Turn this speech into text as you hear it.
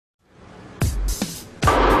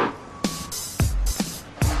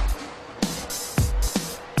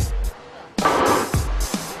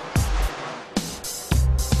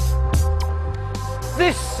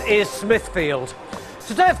is Smithfield.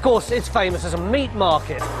 Today, of course, it's famous as a meat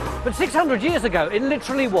market, but 600 years ago it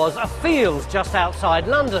literally was a field just outside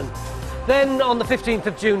London. Then, on the 15th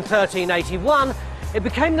of June 1381, it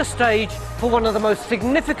became the stage for one of the most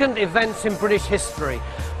significant events in British history,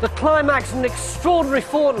 the climax of an extraordinary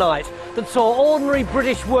fortnight that saw ordinary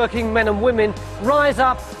British working men and women rise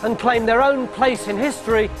up and claim their own place in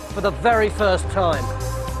history for the very first time.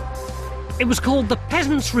 It was called the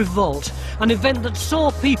Peasants Revolt, an event that saw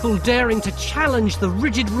people daring to challenge the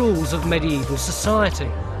rigid rules of medieval society.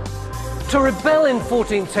 To rebel in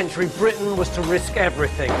 14th century Britain was to risk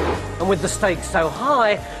everything, and with the stakes so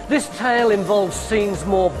high, this tale involves scenes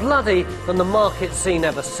more bloody than the market scene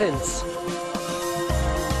ever since.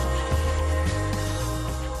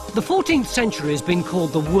 The 14th century has been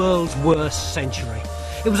called the world's worst century.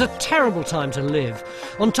 It was a terrible time to live.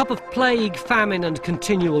 On top of plague, famine and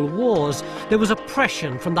continual wars, there was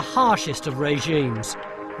oppression from the harshest of regimes.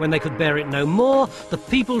 When they could bear it no more, the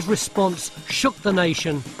people's response shook the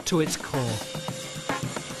nation to its core.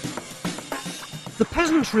 The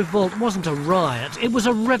Peasants' Revolt wasn't a riot, it was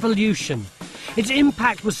a revolution. Its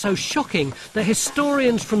impact was so shocking that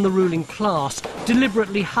historians from the ruling class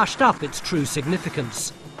deliberately hushed up its true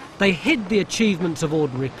significance. They hid the achievements of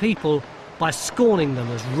ordinary people by scorning them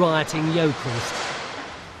as rioting yokels.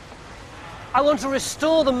 I want to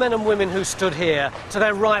restore the men and women who stood here to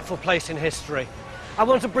their rightful place in history. I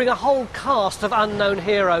want to bring a whole cast of unknown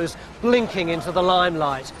heroes blinking into the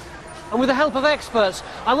limelight. And with the help of experts,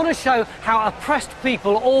 I want to show how oppressed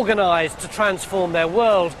people organised to transform their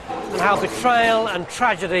world and how betrayal and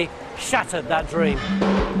tragedy shattered that dream.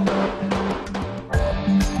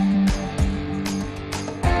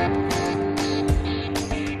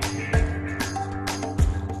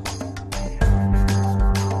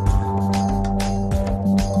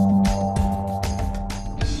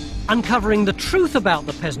 Uncovering the truth about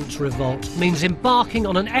the Peasants' Revolt means embarking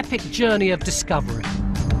on an epic journey of discovery.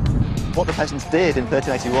 What the peasants did in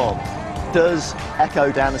 1381 does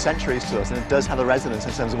echo down the centuries to us, and it does have a resonance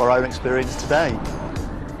in terms of our own experience today.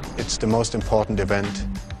 It's the most important event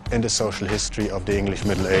in the social history of the English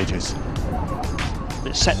Middle Ages.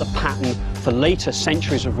 It set the pattern for later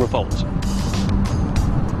centuries of revolt.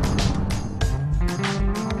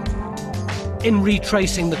 In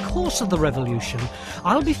retracing the course of the revolution,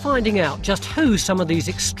 I'll be finding out just who some of these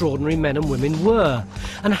extraordinary men and women were,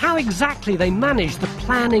 and how exactly they managed the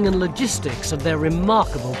planning and logistics of their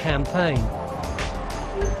remarkable campaign.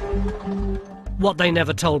 What they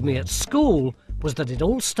never told me at school was that it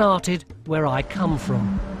all started where I come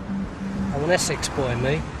from. I'm an Essex boy,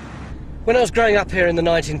 me. When I was growing up here in the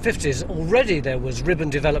 1950s, already there was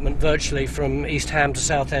ribbon development virtually from East Ham to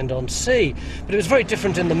Southend-on-Sea, but it was very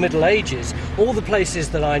different in the Middle Ages. All the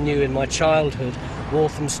places that I knew in my childhood,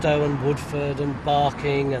 Walthamstow and Woodford and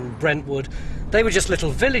Barking and Brentwood, they were just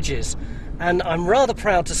little villages, and I'm rather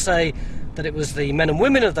proud to say that it was the men and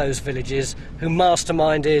women of those villages who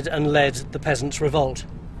masterminded and led the Peasants' Revolt.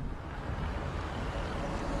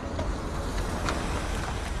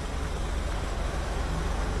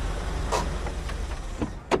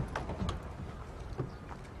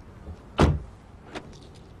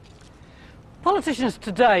 Politicians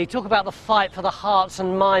today talk about the fight for the hearts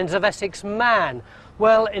and minds of Essex man.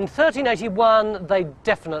 Well, in 1381, they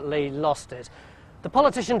definitely lost it. The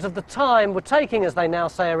politicians of the time were taking, as they now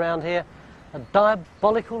say around here, a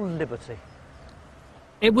diabolical liberty.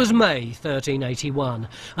 It was May 1381,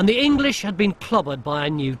 and the English had been clobbered by a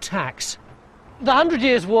new tax. The 100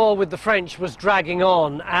 Years' War with the French was dragging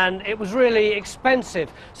on, and it was really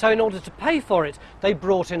expensive. So in order to pay for it, they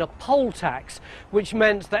brought in a poll tax, which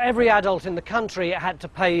meant that every adult in the country had to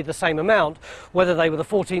pay the same amount, whether they were the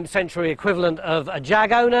 14th century equivalent of a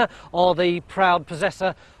Jag owner or the proud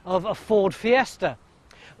possessor of a Ford Fiesta.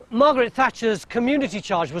 Margaret Thatcher's community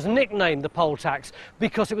charge was nicknamed the poll tax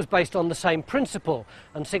because it was based on the same principle,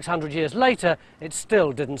 and 600 years later, it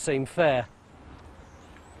still didn't seem fair.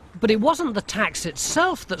 But it wasn't the tax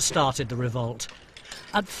itself that started the revolt.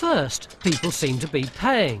 At first, people seemed to be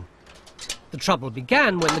paying. The trouble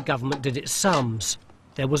began when the government did its sums.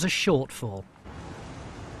 There was a shortfall.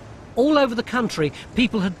 All over the country,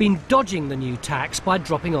 people had been dodging the new tax by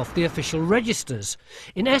dropping off the official registers.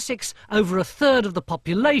 In Essex, over a third of the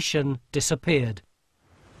population disappeared.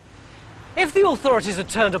 If the authorities had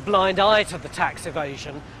turned a blind eye to the tax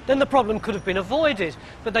evasion, then the problem could have been avoided,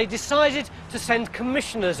 but they decided to send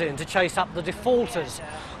commissioners in to chase up the defaulters.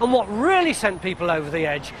 And what really sent people over the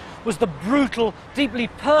edge was the brutal, deeply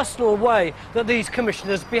personal way that these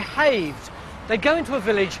commissioners behaved. They'd go into a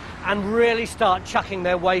village and really start chucking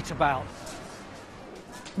their weight about.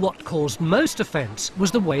 What caused most offence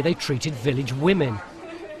was the way they treated village women.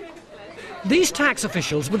 These tax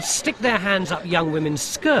officials would stick their hands up young women's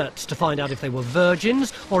skirts to find out if they were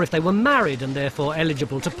virgins or if they were married and therefore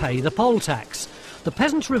eligible to pay the poll tax. The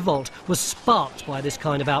Peasants' Revolt was sparked by this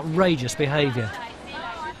kind of outrageous behaviour.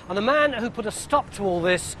 And the man who put a stop to all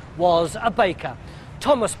this was a baker,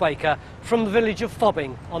 Thomas Baker, from the village of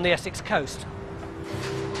Fobbing on the Essex coast.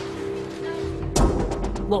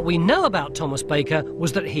 What we know about Thomas Baker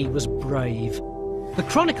was that he was brave. The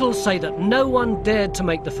chronicles say that no one dared to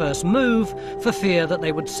make the first move for fear that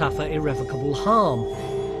they would suffer irrevocable harm.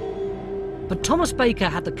 But Thomas Baker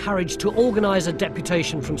had the courage to organise a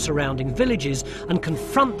deputation from surrounding villages and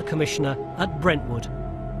confront the commissioner at Brentwood.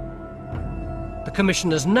 The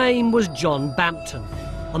commissioner's name was John Bampton.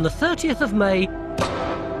 On the 30th of May,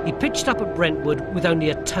 he pitched up at Brentwood with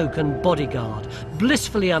only a token bodyguard,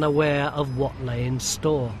 blissfully unaware of what lay in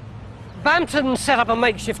store. Bampton set up a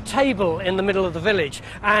makeshift table in the middle of the village,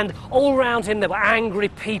 and all round him there were angry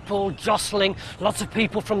people jostling, lots of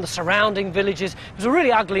people from the surrounding villages. It was a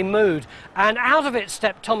really ugly mood, and out of it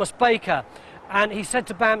stepped Thomas Baker, and he said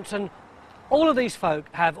to Bampton, all of these folk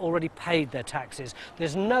have already paid their taxes.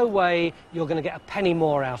 There's no way you're going to get a penny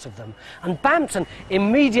more out of them. And Bampton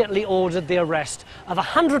immediately ordered the arrest of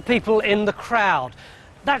 100 people in the crowd.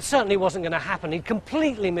 That certainly wasn't going to happen. He'd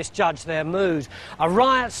completely misjudged their mood. A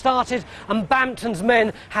riot started and Bampton's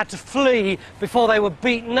men had to flee before they were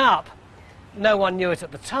beaten up. No one knew it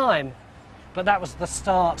at the time, but that was the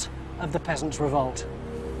start of the Peasants' Revolt.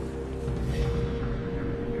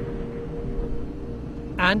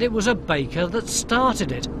 And it was a baker that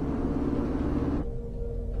started it.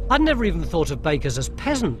 I'd never even thought of bakers as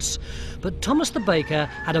peasants, but Thomas the Baker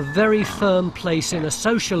had a very firm place in a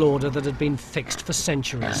social order that had been fixed for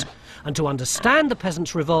centuries. And to understand the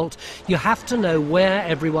Peasants' Revolt, you have to know where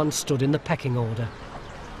everyone stood in the pecking order.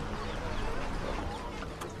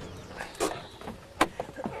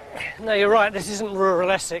 No, you're right, this isn't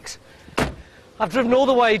rural Essex. I've driven all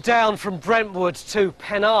the way down from Brentwood to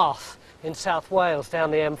Penarth in South Wales,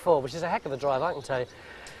 down the M4, which is a heck of a drive, I can tell you,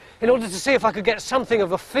 in order to see if I could get something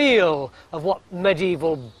of a feel of what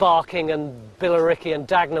medieval Barking and Billericay and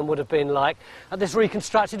Dagenham would have been like at this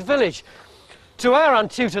reconstructed village. To our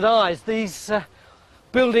untutored eyes, these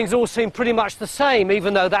buildings all seem pretty much the same,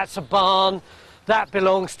 even though that's a barn, that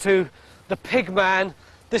belongs to the pigman,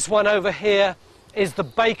 this one over here is the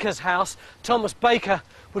baker's house. Thomas Baker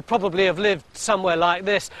would probably have lived somewhere like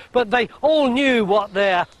this, but they all knew what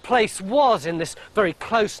their place was in this very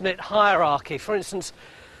close-knit hierarchy. For instance,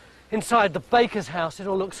 inside the baker's house, it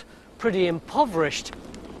all looks pretty impoverished.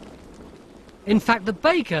 In fact, the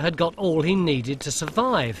baker had got all he needed to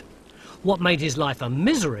survive. What made his life a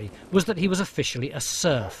misery was that he was officially a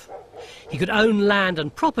serf. He could own land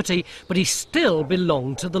and property, but he still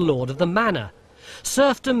belonged to the lord of the manor.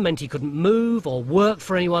 Serfdom meant he couldn't move or work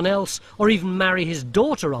for anyone else, or even marry his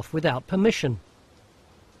daughter off without permission.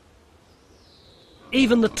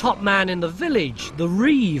 Even the top man in the village, the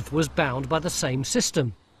reeve, was bound by the same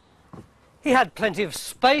system. He had plenty of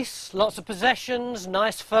space, lots of possessions,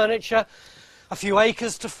 nice furniture, a few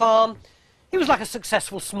acres to farm. He was like a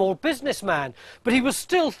successful small businessman, but he was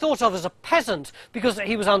still thought of as a peasant because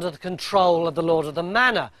he was under the control of the lord of the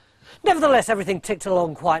manor. Nevertheless, everything ticked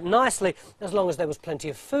along quite nicely as long as there was plenty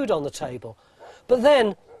of food on the table. But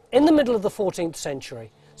then, in the middle of the 14th century,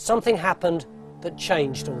 something happened that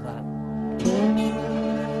changed all that.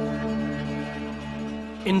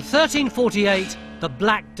 In 1348, the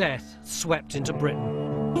Black Death swept into Britain.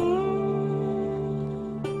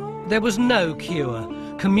 There was no cure.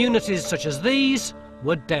 Communities such as these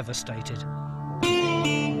were devastated.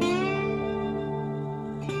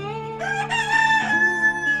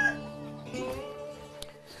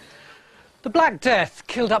 The Black Death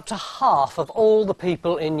killed up to half of all the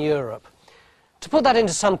people in Europe. To put that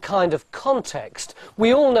into some kind of context,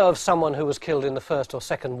 we all know of someone who was killed in the First or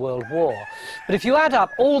Second World War. But if you add up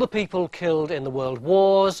all the people killed in the World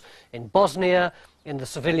Wars, in Bosnia, in the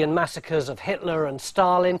civilian massacres of Hitler and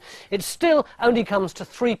Stalin, it still only comes to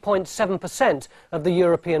 3.7% of the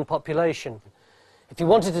European population. If you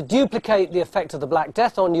wanted to duplicate the effect of the Black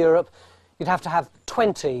Death on Europe, you'd have to have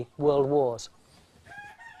 20 world wars.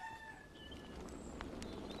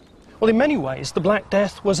 Well, in many ways, the Black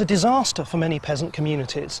Death was a disaster for many peasant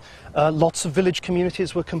communities. Lots of village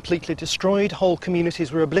communities were completely destroyed, whole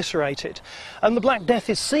communities were obliterated. And the Black Death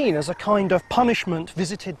is seen as a kind of punishment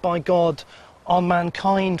visited by God on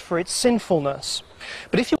mankind for its sinfulness.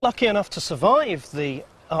 But if you're lucky enough to survive the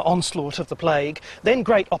onslaught of the plague, then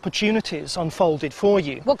great opportunities unfolded for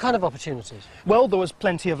you. What kind of opportunities? Well, there was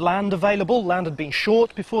plenty of land available. Land had been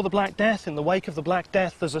short before the Black Death. In the wake of the Black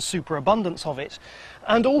Death, there's a superabundance of it.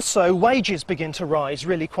 And also, wages begin to rise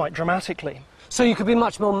really quite dramatically. So you could be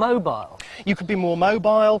much more mobile? You could be more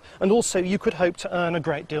mobile, and also you could hope to earn a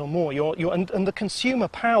great deal more. And the consumer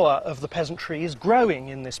power of the peasantry is growing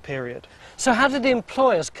in this period. So how did the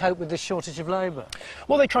employers cope with this shortage of labour?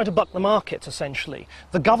 Well, they try to buck the market, essentially.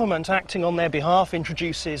 The government, acting on their behalf,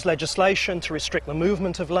 introduces legislation to restrict the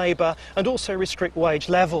movement of labour and also restrict wage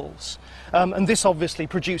levels. And this obviously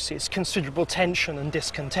produces considerable tension and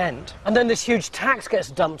discontent. And then this huge tax gets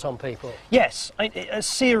dumped on people? Yes, a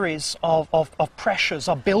series of pressures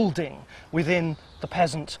are building within the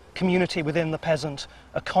peasant community, within the peasant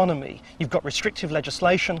economy. You've got restrictive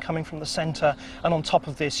legislation coming from the centre, and on top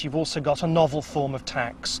of this you've also got a novel form of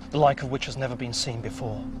tax, the like of which has never been seen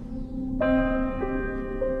before.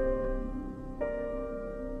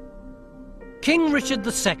 King Richard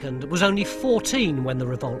II was only 14 when the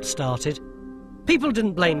revolt started. People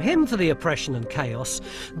didn't blame him for the oppression and chaos.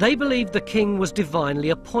 They believed the king was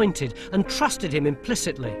divinely appointed and trusted him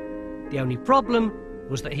implicitly. The only problem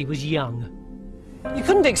was that he was young. You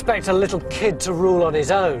couldn't expect a little kid to rule on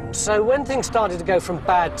his own, so when things started to go from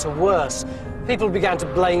bad to worse, people began to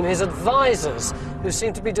blame his advisors, who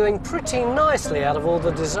seemed to be doing pretty nicely out of all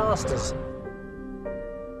the disasters.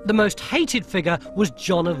 The most hated figure was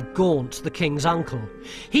John of Gaunt, the king's uncle.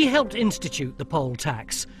 He helped institute the poll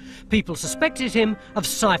tax. People suspected him of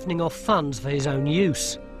siphoning off funds for his own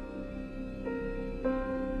use.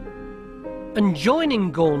 And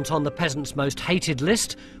joining Gaunt on the peasants' most hated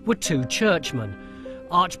list were two churchmen,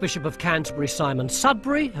 Archbishop of Canterbury Simon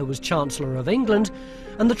Sudbury, who was Chancellor of England,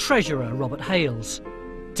 and the Treasurer Robert Hales.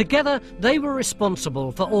 Together they were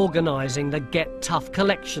responsible for organising the Get Tough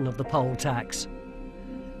collection of the poll tax.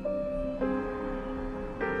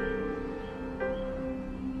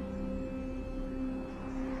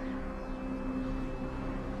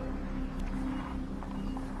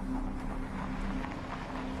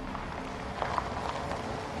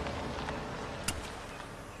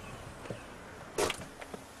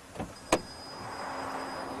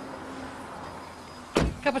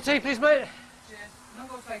 Cup of tea, please, mate. Cheers. No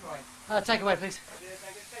more takeaway. Takeaway, please.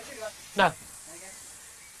 No.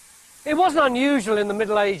 It wasn't unusual in the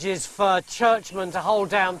Middle Ages for churchmen to hold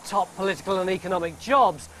down top political and economic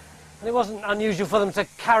jobs, and it wasn't unusual for them to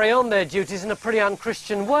carry on their duties in a pretty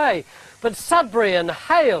unchristian way. But Sudbury and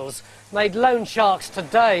Hales made loan sharks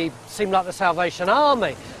today seem like the Salvation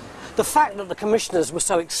Army. The fact that the commissioners were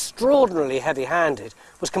so extraordinarily heavy-handed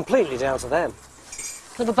was completely down to them.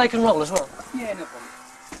 Little bacon roll as well? Yeah, no problem.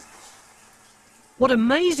 What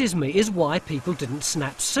amazes me is why people didn't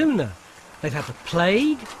snap sooner. They've had the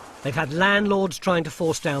plague, they've had landlords trying to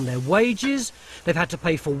force down their wages, they've had to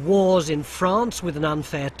pay for wars in France with an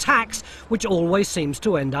unfair tax, which always seems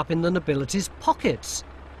to end up in the nobility's pockets.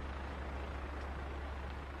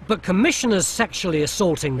 But commissioners sexually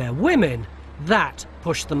assaulting their women, that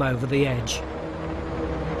pushed them over the edge.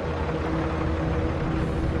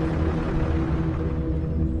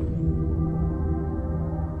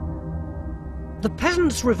 The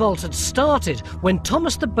Peasants Revolt had started when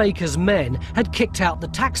Thomas the Baker's men had kicked out the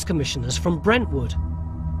tax commissioners from Brentwood.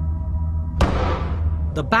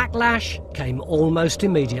 The backlash came almost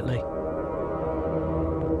immediately.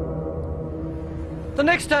 The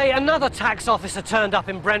next day, another tax officer turned up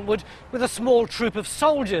in Brentwood with a small troop of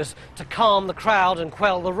soldiers to calm the crowd and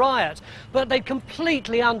quell the riot. But they'd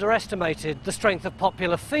completely underestimated the strength of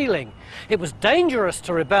popular feeling. It was dangerous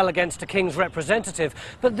to rebel against a king's representative,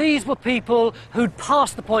 but these were people who'd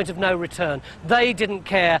passed the point of no return. They didn't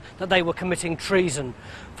care that they were committing treason.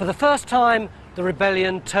 For the first time, the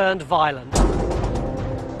rebellion turned violent.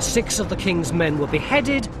 6 of the king's men were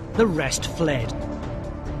beheaded, the rest fled.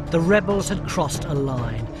 The rebels had crossed a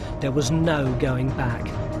line. There was no going back.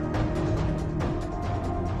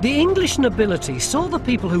 The English nobility saw the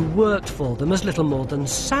people who worked for them as little more than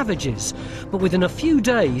savages, but within a few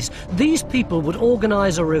days, these people would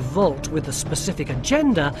organise a revolt with a specific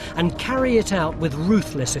agenda and carry it out with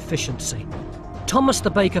ruthless efficiency. Thomas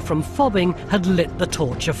the Baker from Fobbing had lit the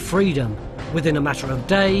torch of freedom. Within a matter of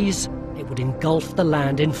days, it would engulf the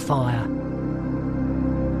land in fire.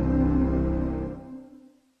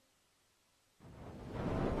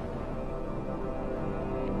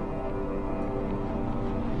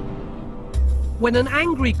 When an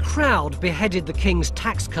angry crowd beheaded the king's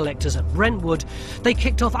tax collectors at Brentwood, they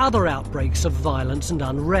kicked off other outbreaks of violence and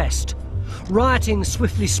unrest. Rioting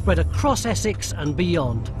swiftly spread across Essex and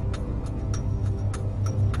beyond.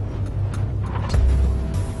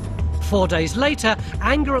 4 days later,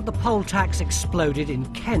 anger at the poll tax exploded in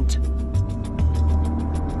Kent.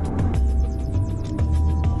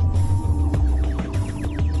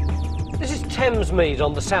 This is Thamesmead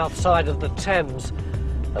on the south side of the Thames.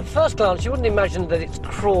 At first glance, you wouldn't imagine that it's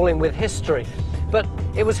crawling with history. But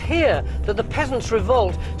it was here that the Peasants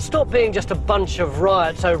Revolt stopped being just a bunch of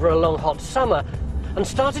riots over a long hot summer and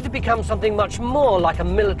started to become something much more like a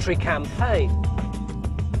military campaign.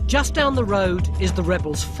 Just down the road is the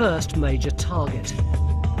rebels' first major target,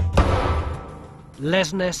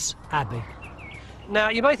 Lesnes Abbey. Now,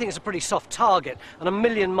 you may think it's a pretty soft target and a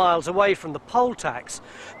million miles away from the poll tax,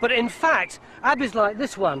 but in fact, abbeys like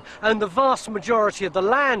this one owned the vast majority of the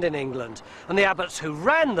land in England, and the abbots who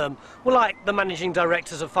ran them were like the managing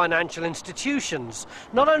directors of financial institutions.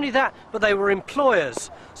 Not only that, but they were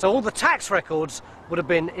employers, so all the tax records would have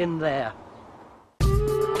been in there.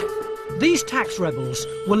 These tax rebels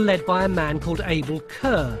were led by a man called Abel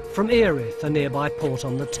Kerr from Erith, a nearby port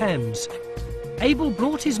on the Thames. Abel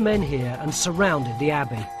brought his men here and surrounded the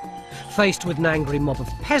abbey. Faced with an angry mob of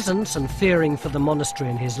peasants and fearing for the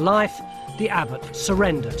monastery and his life, the abbot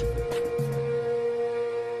surrendered.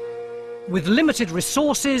 With limited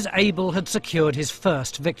resources, Abel had secured his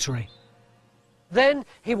first victory. Then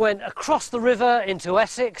he went across the river into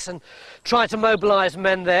Essex and tried to mobilise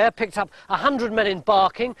men there, picked up 100 men in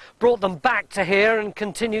Barking, brought them back to here and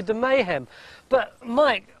continued the mayhem. But,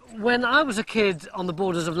 Mike, when I was a kid on the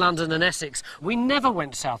borders of London and Essex, we never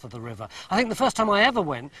went south of the river. I think the first time I ever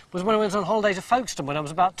went was when I went on holiday to Folkestone when I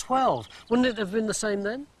was about 12. Wouldn't it have been the same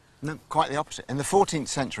then? No, quite the opposite. In the 14th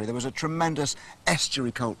century, there was a tremendous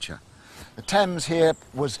estuary culture. The Thames here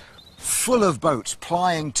was full of boats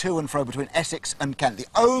plying to and fro between Essex and Kent. The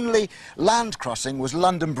only land crossing was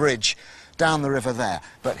London Bridge down the river there.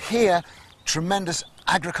 But here, tremendous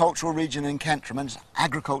agricultural region in Kent, tremendous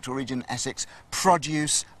agricultural region in Essex,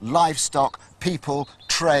 produce, livestock, people,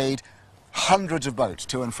 trade, hundreds of boats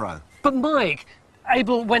to and fro. But Mike,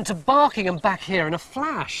 Abel went to Barking and back here in a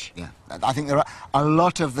flash. Yeah, I think there are a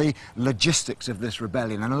lot of the logistics of this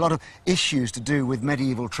rebellion and a lot of issues to do with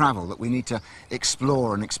medieval travel that we need to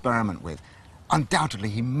explore and experiment with. Undoubtedly,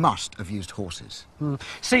 he must have used horses.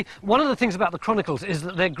 See, one of the things about the Chronicles is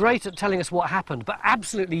that they're great at telling us what happened, but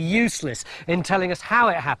absolutely useless in telling us how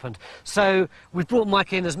it happened. So we've brought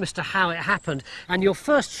Mike in as Mr. How It Happened, and your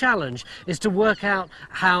first challenge is to work out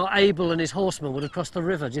how Abel and his horsemen would have crossed the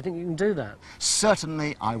river. Do you think you can do that?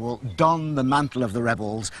 Certainly, I will don the mantle of the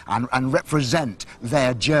rebels and represent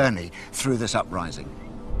their journey through this uprising.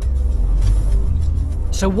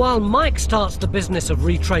 So while Mike starts the business of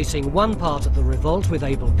retracing one part of the revolt with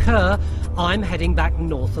Abel Kerr, I'm heading back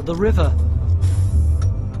north of the river.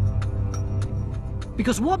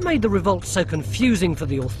 Because what made the revolt so confusing for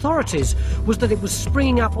the authorities was that it was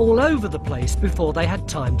springing up all over the place before they had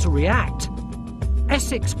time to react.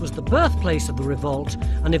 Essex was the birthplace of the revolt,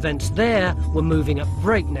 and events there were moving at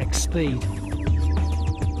breakneck speed.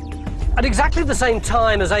 At exactly the same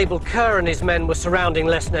time as Abel Kerr and his men were surrounding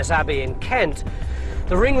Lesnes Abbey in Kent,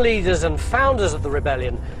 the ringleaders and founders of the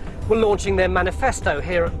rebellion were launching their manifesto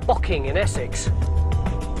here at Bocking in Essex.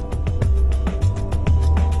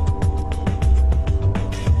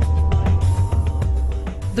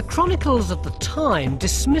 The chronicles of the time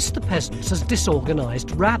dismissed the peasants as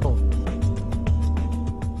disorganised rabble.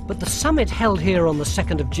 But the summit held here on the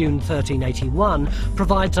 2nd of June 1381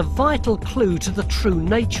 provides a vital clue to the true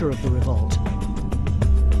nature of the revolt.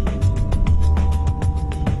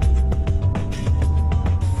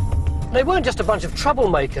 They weren't just a bunch of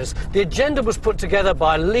troublemakers. The agenda was put together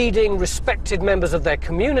by leading, respected members of their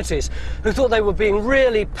communities who thought they were being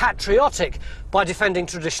really patriotic by defending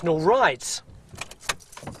traditional rights.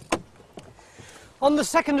 On the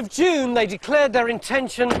 2nd of June, they declared their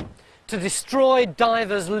intention to destroy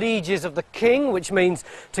divers lieges of the king, which means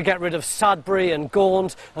to get rid of Sudbury and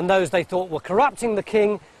Gaunt and those they thought were corrupting the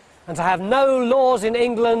king, and to have no laws in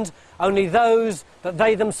England, only those that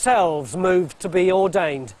they themselves moved to be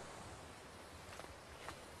ordained.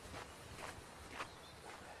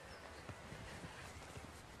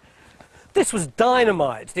 This was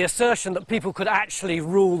dynamite, the assertion that people could actually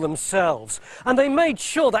rule themselves. And they made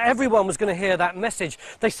sure that everyone was going to hear that message.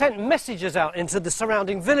 They sent messages out into the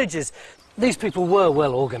surrounding villages. These people were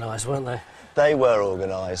well organised, weren't they? They were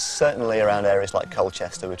organised, certainly around areas like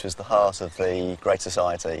Colchester, which was the heart of the Great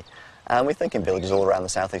Society. And we think in villages all around the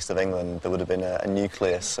southeast of England there would have been a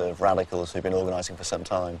nucleus of radicals who've been organising for some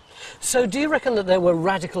time. So do you reckon that there were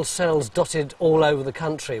radical cells dotted all over the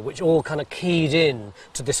country which all kind of keyed in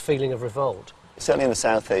to this feeling of revolt? certainly in the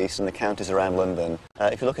southeast and the counties around London.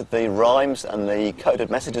 If you look at the rhymes and the coded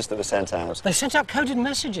messages that were sent out... They sent out coded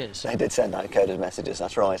messages? They did send out coded messages,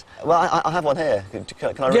 that's right. Well, I have one here. Can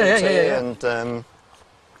I read it to you?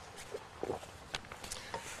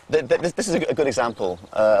 And, this is a good example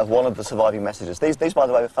of one of the surviving messages. These, by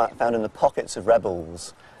the way, were found in the pockets of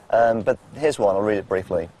rebels. But here's one, I'll read it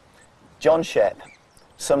briefly. John Shep,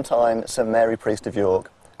 sometime St Mary Priest of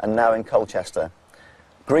York, and now in Colchester,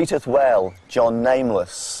 greeteth well John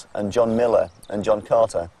Nameless, and John Miller, and John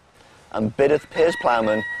Carter, and biddeth Piers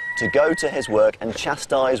Plowman to go to his work and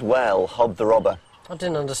chastise well Hob the robber. I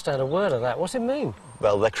didn't understand a word of that. What's it mean?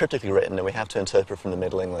 Well, they're cryptically written, and we have to interpret from the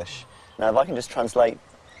Middle English. Now, if I can just translate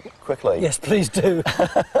quickly. Yes, please do.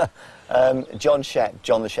 John Shep,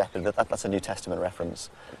 John the Shepherd, that's a New Testament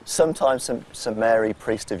reference. Sometimes St Mary,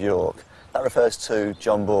 Priest of York, that refers to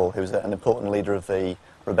John Ball, who was an important leader of the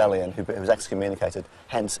rebellion, who was excommunicated,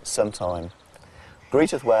 hence sometime.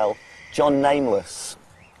 Greeteth well John Nameless,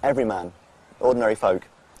 everyman, ordinary folk,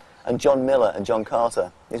 and John Miller and John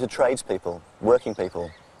Carter, these are tradespeople, working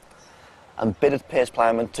people, and biddeth Piers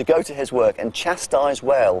Plowman to go to his work and chastise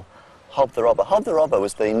well Hob the robber. Hob the robber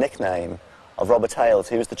was the nickname of Robert Hales.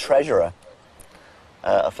 He was the treasurer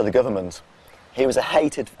for the government. He was a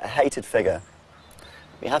hated figure.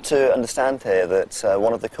 We have to understand here that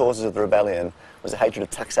one of the causes of the rebellion was a hatred of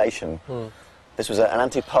taxation. This was an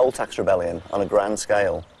anti-poll tax rebellion on a grand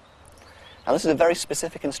scale. And this is a very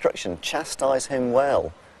specific instruction, chastise him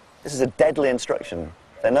well. This is a deadly instruction.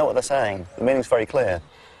 They know what they're saying. The meaning's very clear.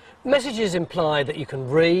 Messages imply that you can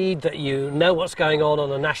read, that you know what's going on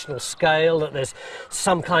a national scale, that there's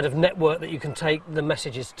some kind of network that you can take the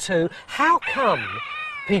messages to. How come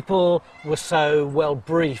people were so well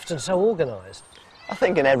briefed and so organised? I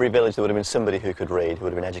think in every village there would have been somebody who could read, who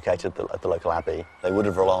would have been educated at the local abbey. They would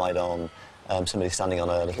have relied on somebody standing on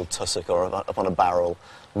a little tussock or up on a barrel,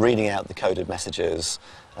 reading out the coded messages,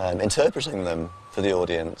 interpreting them for the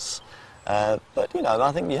audience. But, you know,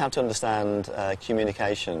 I think you have to understand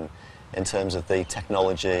communication in terms of the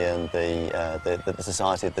technology and the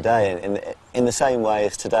society of the day. In the same way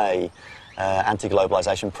as today,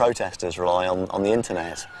 anti-globalisation protesters rely on the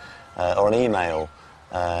internet or on email.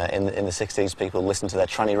 In the 60s, people listened to their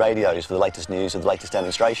tranny radios for the latest news of the latest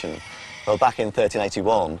demonstration. Well, back in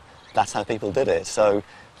 1381, that's how people did it. So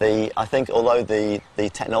I think although the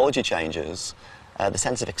technology changes, the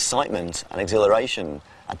sense of excitement and exhilaration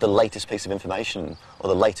at the latest piece of information or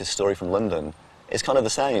the latest story from London is kind of the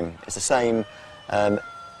same. It's the same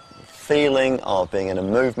feeling of being in a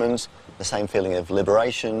movement, the same feeling of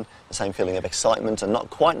liberation, the same feeling of excitement and not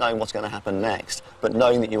quite knowing what's going to happen next, but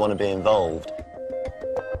knowing that you want to be involved.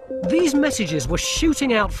 These messages were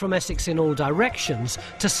shooting out from Essex in all directions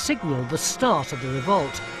to signal the start of the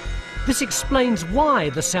revolt. This explains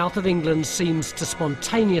why the south of England seems to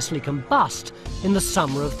spontaneously combust in the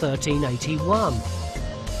summer of 1381.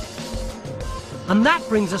 And that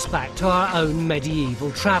brings us back to our own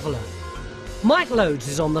medieval traveller. Mike Loades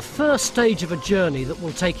is on the first stage of a journey that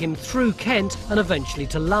will take him through Kent and eventually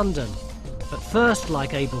to London. But first,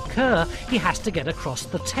 like Abel Kerr, he has to get across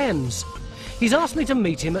the Thames. He's asked me to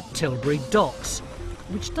meet him at Tilbury Docks,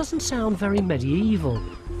 which doesn't sound very medieval.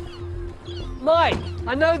 Mike,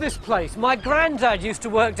 I know this place. My granddad used to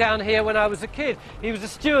work down here when I was a kid. He was a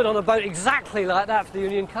steward on a boat exactly like that for the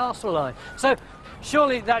Union Castle line. So,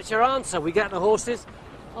 surely that's your answer. We get the horses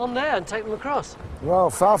on there and take them across.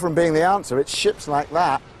 Well, far from being the answer, it's ships like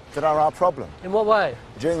that are our problem. In what way?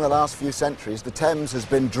 During the last few centuries, the Thames has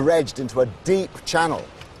been dredged into a deep channel,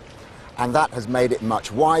 and that has made it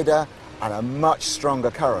much wider and a much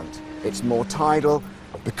stronger current. It's more tidal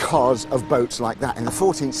because of boats like that. In the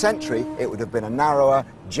 14th century, it would have been a narrower,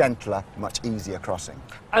 gentler, much easier crossing.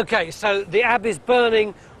 OK, so the Abbey's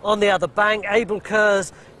burning on the other bank. Abel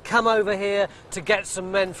Kerr's come over here to get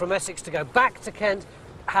some men from Essex to go back to Kent.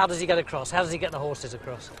 How does he get across? How does he get the horses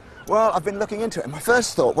across? Well, I've been looking into it, and my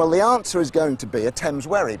first thought, well, the answer is going to be a Thames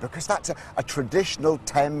wherry, because that's a traditional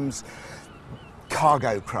Thames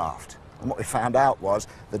cargo craft. And what we found out was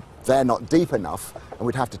that they're not deep enough, and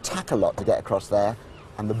we'd have to tack a lot to get across there,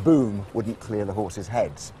 and the boom wouldn't clear the horses'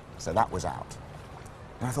 heads. So that was out.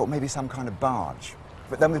 And I thought maybe some kind of barge.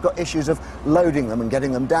 But then we've got issues of loading them and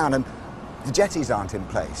getting them down, and the jetties aren't in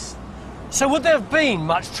place. So would there have been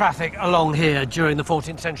much traffic along here during the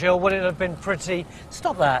 14th century, or would it have been pretty,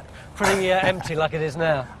 pretty empty like it is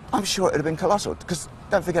now? I'm sure it would have been colossal, because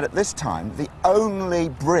don't forget, at this time, the only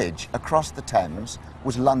bridge across the Thames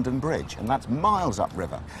was London Bridge, and that's miles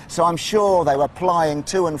upriver. So I'm sure they were plying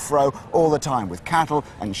to and fro all the time with cattle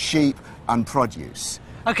and sheep and produce.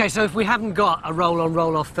 OK, so if we haven't got a roll-on,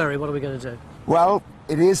 roll-off ferry, what are we going to do? Well,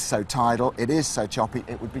 it is so tidal, it is so choppy,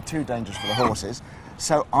 it would be too dangerous for the horses.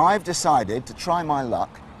 So I've decided to try my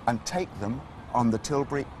luck and take them on the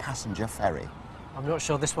Tilbury passenger ferry. I'm not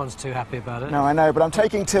sure this one's too happy about it. No, I know, but I'm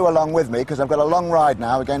taking two along with me because I've got a long ride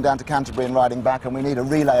now. We're going down to Canterbury and riding back, and we need a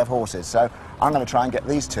relay of horses. So I'm going to try and get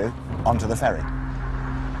these two onto the ferry.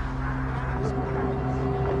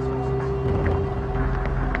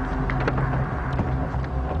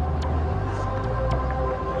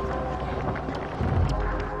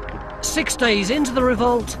 Six days into the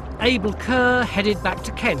revolt, Abel Kerr headed back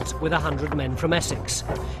to Kent with 100 men from Essex.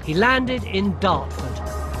 He landed in Dartford.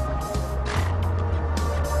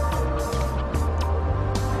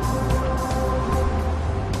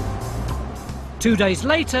 Two days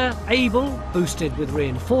later, Abel, boosted with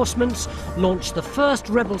reinforcements, launched the first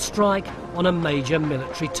rebel strike on a major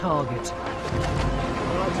military target. All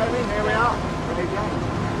right, Tony, here we are. Ready to go.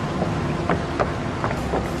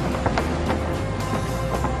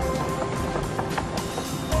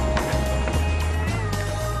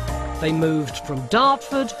 They moved from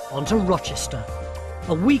Dartford onto Rochester.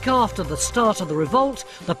 A week after the start of the revolt,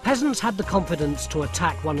 the peasants had the confidence to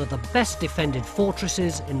attack one of the best defended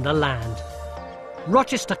fortresses in the land.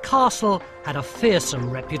 Rochester Castle had a fearsome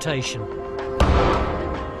reputation.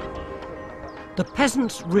 The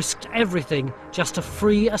peasants risked everything just to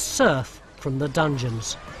free a serf from the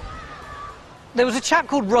dungeons. There was a chap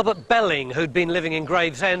called Robert Belling who'd been living in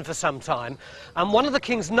Gravesend for some time, and one of the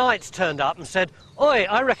king's knights turned up and said, "Oi,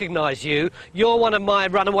 I recognise you. You're one of my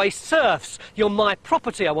runaway serfs. You're my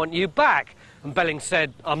property. I want you back." And Belling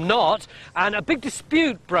said, "I'm not," and a big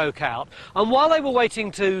dispute broke out. And while they were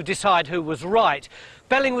waiting to decide who was right,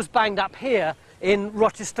 Belling was banged up here in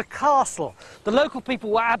Rochester Castle. The local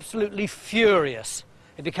people were absolutely furious.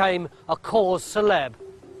 It became a cause célèbre.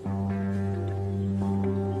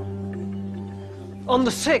 On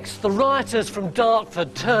the 6th, the rioters from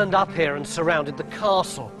Dartford turned up here and surrounded the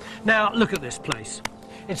castle. Now, look at this place.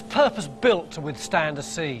 It's purpose-built to withstand a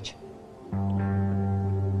siege.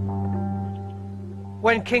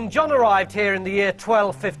 When King John arrived here in the year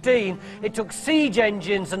 1215, it took siege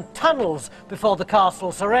engines and tunnels before the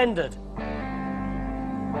castle surrendered.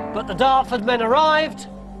 But the Dartford men arrived,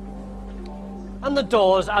 and the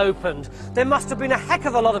doors opened. There must have been a heck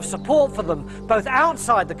of a lot of support for them, both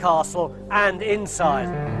outside the castle and inside.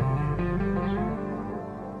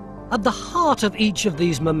 At the heart of each of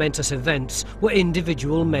these momentous events were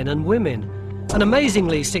individual men and women. And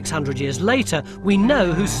amazingly, 600 years later, we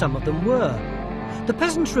know who some of them were. The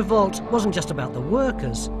Peasants' Revolt wasn't just about the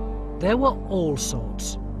workers. There were all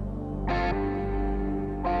sorts.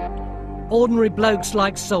 Ordinary blokes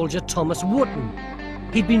like soldier Thomas Wootton.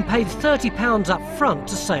 He'd been paid £30 up front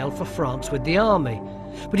to sail for France with the army,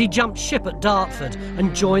 but he jumped ship at Dartford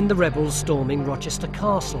and joined the rebels storming Rochester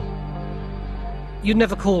Castle. You'd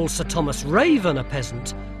never call Sir Thomas Raven a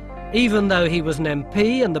peasant. Even though he was an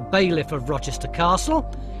MP and the bailiff of Rochester Castle,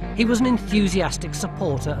 he was an enthusiastic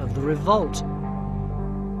supporter of the revolt.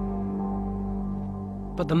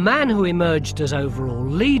 But the man who emerged as overall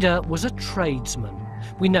leader was a tradesman.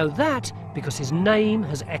 We know that because his name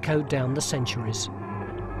has echoed down the centuries.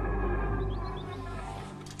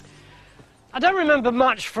 I don't remember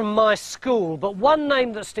much from my school, but one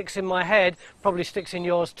name that sticks in my head, probably sticks in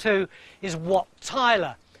yours too, is Wat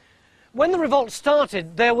Tyler. When the revolt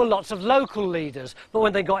started, there were lots of local leaders, but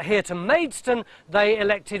when they got here to Maidstone, they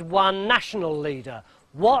elected one national leader,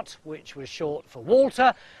 Wat, which was short for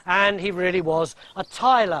Walter, and he really was a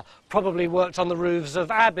Tyler, probably worked on the roofs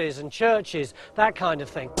of abbeys and churches, that kind of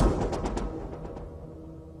thing.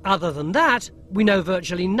 Other than that, we know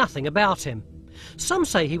virtually nothing about him. Some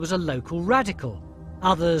say he was a local radical,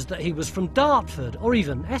 others that he was from Dartford or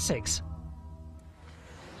even Essex.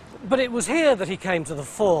 But it was here that he came to the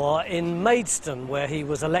fore, in Maidstone, where he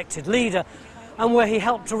was elected leader and where he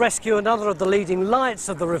helped to rescue another of the leading lights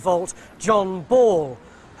of the revolt, John Ball,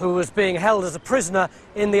 who was being held as a prisoner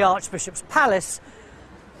in the Archbishop's Palace,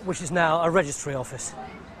 which is now a registry office.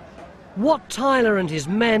 Wat Tyler and his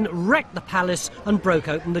men wrecked the palace and broke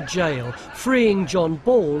open the jail, freeing John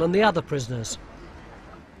Ball and the other prisoners.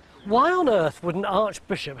 Why on earth would an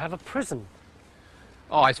archbishop have a prison?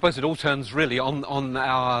 Oh, I suppose it all turns really on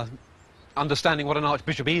our understanding what an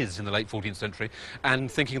archbishop is in the late 14th century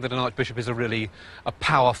and thinking that an archbishop is a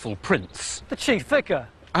powerful prince. The chief vicar.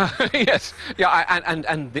 Yes, yeah,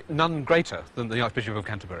 and none greater than the Archbishop of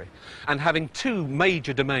Canterbury. And having two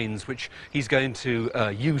major domains which he's going to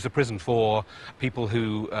use a prison for people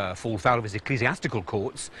who fall foul of his ecclesiastical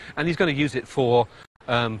courts, and he's going to use it for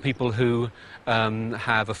people who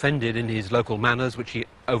have offended in his local manors, which he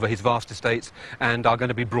over his vast estates and are going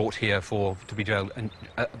to be brought here to be jailed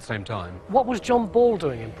at the same time. What was John Ball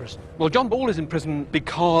doing in prison? Well, John Ball is in prison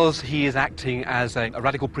because he is acting as a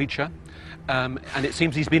radical preacher. And it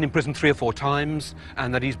seems he's been in prison 3 or 4 times,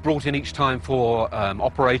 and that he's brought in each time for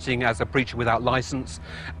operating as a preacher without license,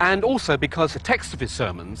 and also because the text of his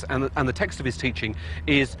sermons and the text of his teaching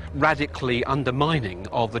is radically undermining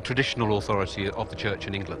of the traditional authority of the church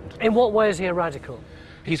in England. In what way is he a radical?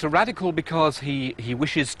 He's a radical because he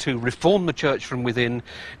wishes to reform the church from within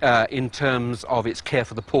in terms of its care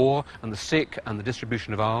for the poor and the sick and the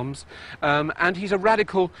distribution of alms. And he's a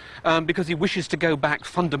radical because he wishes to go back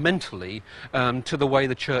fundamentally to the way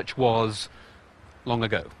the church was long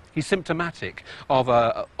ago. He's symptomatic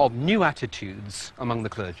of new attitudes among the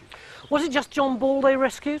clergy. Was it just John Ball they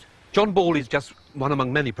rescued? John Ball is just one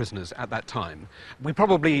among many prisoners at that time. We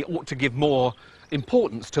probably ought to give more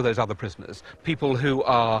importance to those other prisoners, people who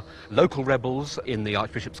are local rebels in the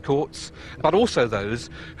Archbishop's courts, but also those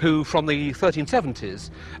who from the 1370s,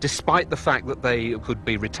 despite the fact that they could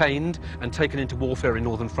be retained and taken into warfare in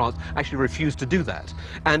northern France, actually refused to do that.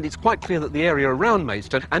 And it's quite clear that the area around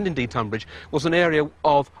Maidstone, and indeed Tunbridge, was an area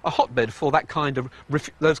of a hotbed for that kind of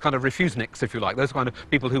those kind of refuseniks, if you like, those kind of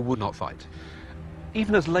people who would not fight.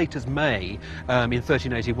 Even as late as May in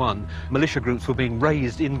 1381, militia groups were being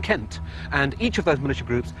raised in Kent, and each of those militia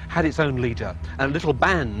groups had its own leader, and a little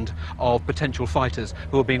band of potential fighters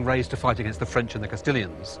who were being raised to fight against the French and the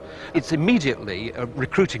Castilians. It's immediately a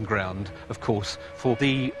recruiting ground, of course, for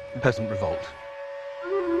the Peasant Revolt.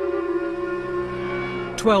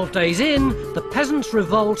 12 days in, the Peasants'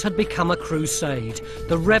 Revolt had become a crusade.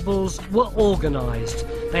 The rebels were organised.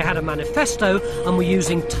 They had a manifesto and were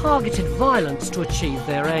using targeted violence to achieve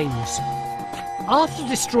their aims. After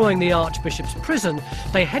destroying the Archbishop's prison,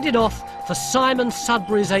 they headed off for Simon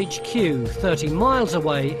Sudbury's HQ, 30 miles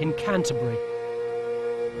away in Canterbury.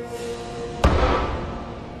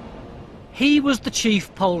 He was the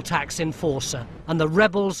chief poll tax enforcer, and the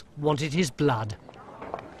rebels wanted his blood.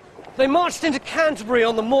 They marched into Canterbury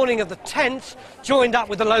on the morning of the 10th, joined up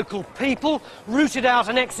with the local people, rooted out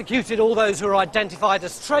and executed all those who were identified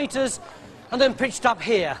as traitors, and then pitched up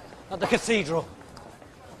here at the cathedral.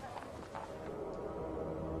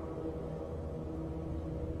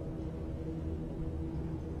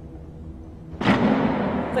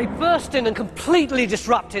 They burst in and completely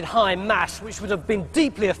disrupted High Mass, which would have been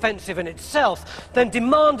deeply offensive in itself, then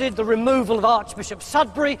demanded the removal of Archbishop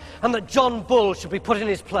Sudbury and that John Bull should be put in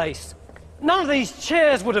his place. None of these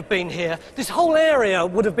chairs would have been here. This whole area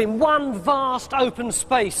would have been one vast open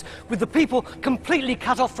space, with the people completely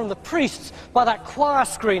cut off from the priests by that choir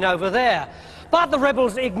screen over there. But the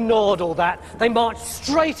rebels ignored all that. They marched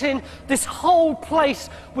straight in. This whole place,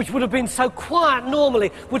 which would have been so quiet normally,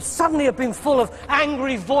 would suddenly have been full of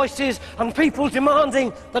angry voices and people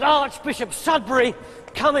demanding that Archbishop Sudbury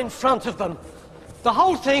come in front of them. The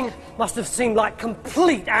whole thing must have seemed like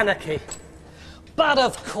complete anarchy. But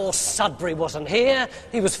of course Sudbury wasn't here.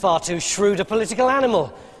 He was far too shrewd a political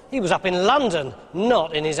animal. He was up in London,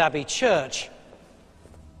 not in his abbey church.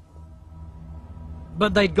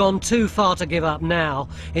 But they'd gone too far to give up now.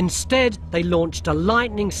 Instead, they launched a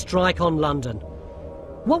lightning strike on London.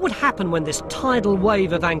 What would happen when this tidal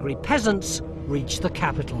wave of angry peasants reached the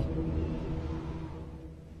capital?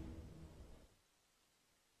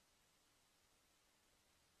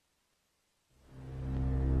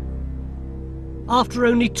 After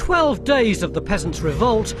only 12 days of the Peasants'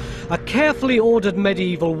 Revolt, a carefully ordered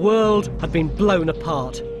medieval world had been blown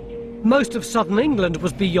apart. Most of southern England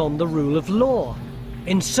was beyond the rule of law.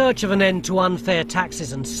 In search of an end to unfair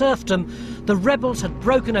taxes and serfdom, the rebels had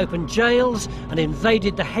broken open jails and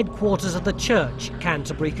invaded the headquarters of the church,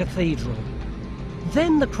 Canterbury Cathedral.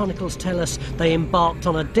 Then, the chronicles tell us, they embarked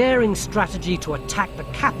on a daring strategy to attack the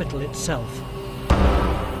capital itself.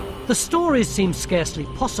 The stories seem scarcely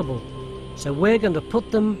possible, so we're going to put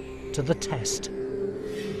them to the test.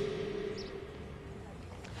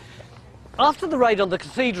 After the raid on the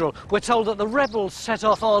cathedral, we're told that the rebels set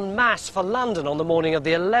off en masse for London on the morning of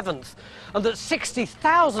the 11th, and that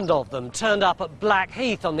 60,000 of them turned up at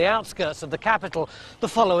Blackheath on the outskirts of the capital the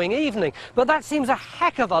following evening. But that seems a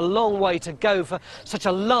heck of a long way to go for such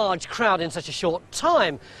a large crowd in such a short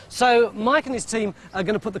time. So Mike and his team are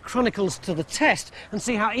going to put the chronicles to the test and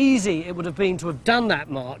see how easy it would have been to have done that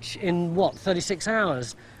march in, what, 36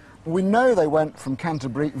 hours? We know they went from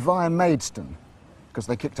Canterbury via Maidstone, because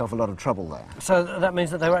they kicked off a lot of trouble there. So that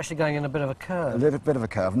means that they were actually going in a bit of a curve. A little bit of a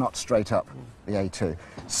curve, not straight up the A2.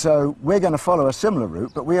 So we're going to follow a similar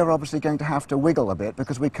route, but we are obviously going to have to wiggle a bit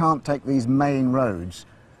because we can't take these main roads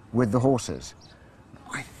with the horses.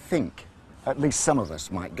 I think at least some of us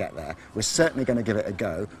might get there. We're certainly going to give it a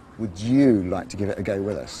go. Would you like to give it a go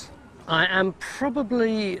with us? I am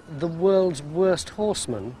probably the world's worst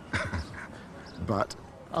horseman. But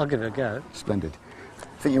I'll give it a go. splendid.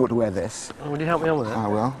 I think you ought to wear this. Will you help me on with it? I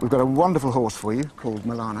will. We've got a wonderful horse for you called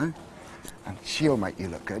Milano, and she'll make you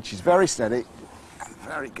look good. She's very steady and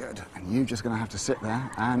very good. And you're just going to have to sit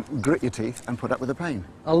there and grit your teeth and put up with the pain.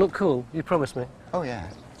 I'll look cool, you promise me. Oh, yeah.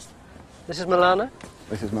 This is Milano.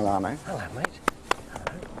 This is Milano. Hello, mate. Hello.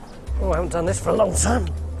 Oh, I haven't done this for a long time.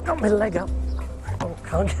 Got my leg up. Oh,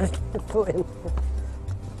 can't get it put in.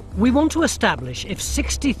 We want to establish if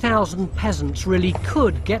 60,000 peasants really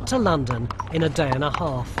could get to London in a day and a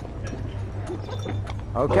half.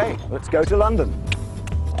 OK, let's go to London.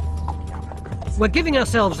 We're giving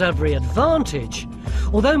ourselves every advantage.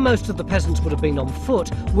 Although most of the peasants would have been on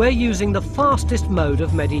foot, we're using the fastest mode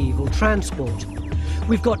of medieval transport.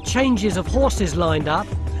 We've got changes of horses lined up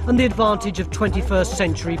and the advantage of 21st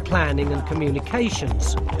century planning and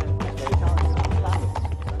communications.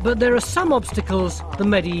 But there are some obstacles the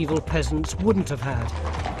medieval peasants wouldn't have had.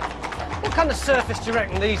 What kind of surface do you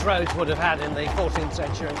reckon these roads would have had in the 14th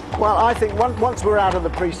century? Well, I think once we're out of the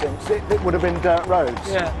precincts, it would have been dirt roads.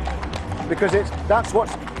 Yeah. Because that's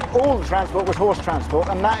what's... all the transport was horse transport,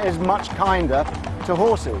 and that is much kinder to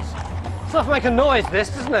horses. Stuff make a noise, this,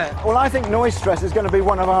 doesn't it? Well, I think noise stress is going to be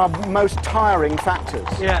one of our most tiring factors.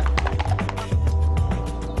 Yeah.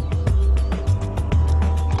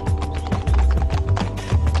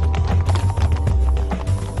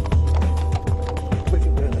 We've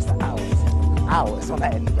been doing this for hours on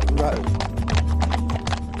end of the road.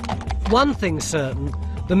 One thing's certain,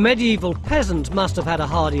 the medieval peasant must have had a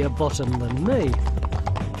hardier bottom than me.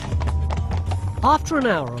 After an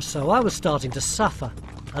hour or so, I was starting to suffer,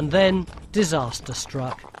 and then disaster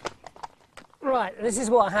struck. Right, this is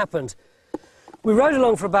what happened. We rode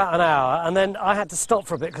along for about an hour, and then I had to stop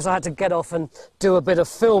for a bit because I had to get off and do a bit of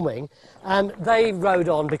filming, and they rode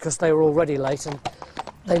on because they were already late and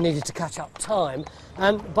they needed to catch up time.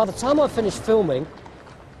 And by the time I finished filming,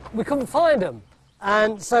 we couldn't find them.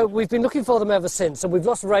 And so we've been looking for them ever since, and we've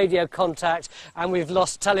lost radio contact and we've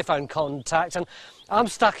lost telephone contact, and I'm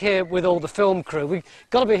stuck here with all the film crew. We've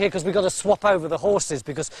got to be here because we've got to swap over the horses,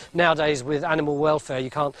 because nowadays with animal welfare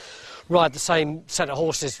you can't ride the same set of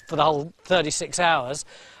horses for the whole 36 hours.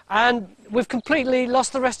 And we've completely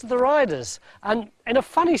lost the rest of the riders. And in a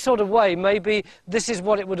funny sort of way, maybe this is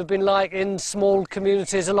what it would have been like in small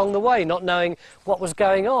communities along the way, not knowing what was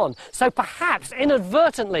going on. So perhaps,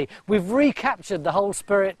 inadvertently, we've recaptured the whole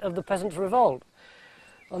spirit of the Peasants' Revolt.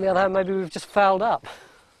 On the other hand, maybe we've just fouled up.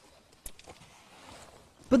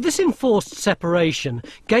 But this enforced separation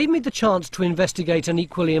gave me the chance to investigate an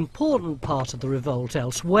equally important part of the revolt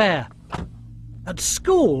elsewhere. At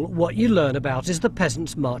school, what you learn about is the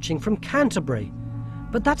peasants marching from Canterbury.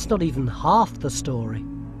 But that's not even half the story.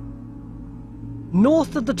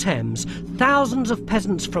 North of the Thames, thousands of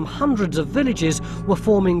peasants from hundreds of villages were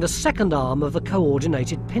forming the second arm of a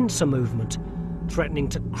coordinated pincer movement, threatening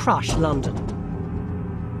to crush London.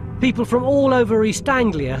 People from all over East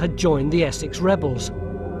Anglia had joined the Essex rebels.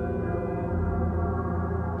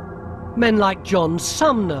 Men like John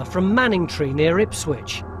Sumner from Manningtree near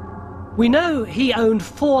Ipswich. We know he owned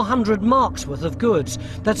 400 marks worth of goods.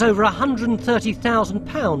 That's over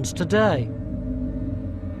 £130,000 today.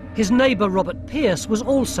 His neighbour Robert Pierce was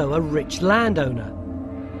also a rich landowner.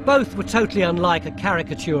 Both were totally unlike a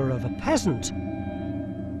caricature of a peasant.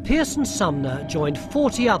 Pierce and Sumner joined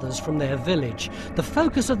 40 others from their village. The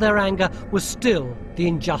focus of their anger was still the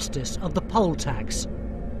injustice of the poll tax.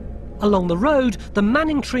 Along the road, the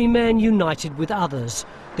Manningtree men united with others.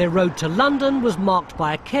 Their road to London was marked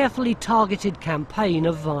by a carefully targeted campaign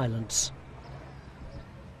of violence.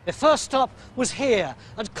 Their first stop was here,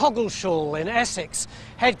 at Coggleshall in Essex,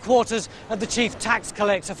 headquarters of the Chief Tax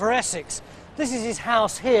Collector for Essex. This is his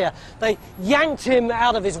house here. They yanked him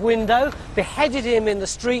out of his window, beheaded him in the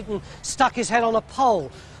street and stuck his head on a pole.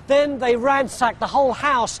 Then they ransacked the whole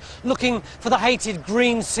house looking for the hated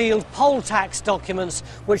green-sealed poll tax documents,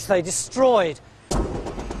 which they destroyed.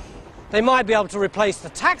 They might be able to replace the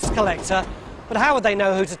tax collector, but how would they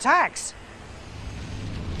know who to tax?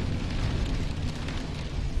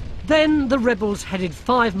 Then the rebels headed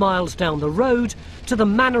 5 miles down the road to the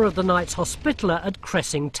Manor of the Knights Hospitaller at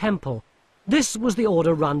Cressing Temple. This was the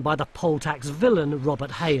order run by the poll tax villain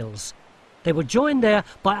Robert Hales. They were joined there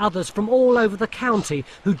by others from all over the county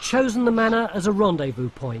who'd chosen the manor as a rendezvous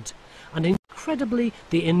point. And incredibly,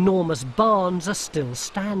 the enormous barns are still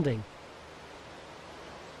standing.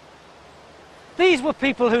 These were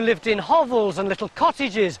people who lived in hovels and little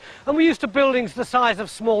cottages and were used to buildings the size of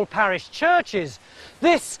small parish churches.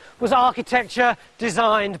 This was architecture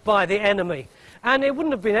designed by the enemy. And it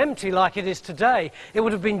wouldn't have been empty like it is today. It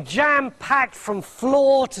would have been jam-packed from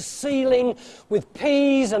floor to ceiling with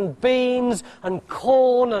peas and beans and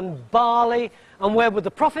corn and barley. And where would the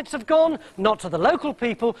profits have gone? Not to the local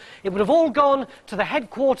people. It would have all gone to the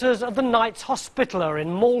headquarters of the Knights Hospitaller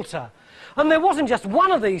in Malta. And there wasn't just one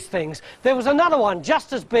of these things. There was another one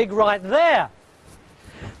just as big right there.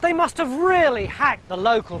 They must have really hacked the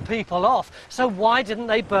local people off. So why didn't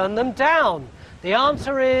they burn them down? The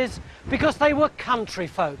answer is because they were country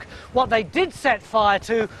folk. What they did set fire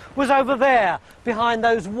to was over there, behind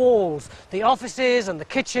those walls, the offices and the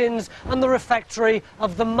kitchens and the refectory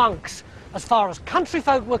of the monks. As far as country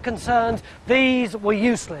folk were concerned, these were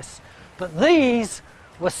useless. But these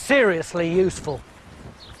were seriously useful.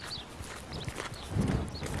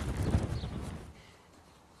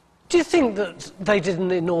 Do you think that they did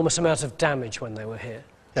an enormous amount of damage when they were here?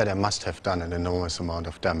 Yeah, they must have done an enormous amount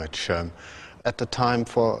of damage. At the time,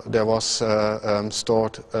 there was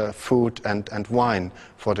stored food and wine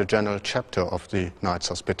for the general chapter of the Knights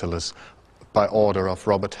Hospitallers by order of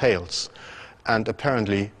Robert Hales. And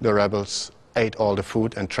apparently the rebels ate all the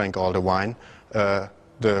food and drank all the wine.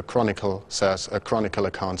 The chronicle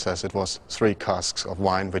account says it was 3 casks of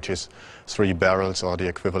wine, which is 3 barrels, or the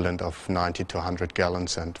equivalent of 90 to 100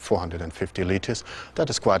 gallons and 450 liters.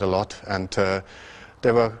 That is quite a lot, and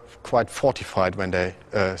they were quite fortified when they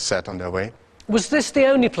set on their way. Was this the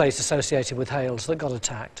only place associated with Hales that got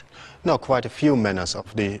attacked? No, quite a few manors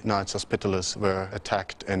of the Knights Hospitallers were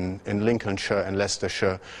attacked in Lincolnshire and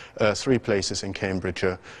Leicestershire, 3 places in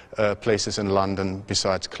Cambridgeshire, places in London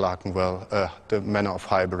besides Clerkenwell, the manor of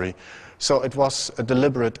Highbury. So it was a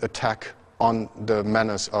deliberate attack on the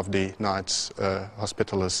manors of the Knights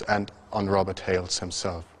Hospitallers and on Robert Hales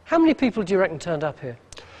himself. How many people do you reckon turned up here?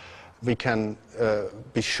 We can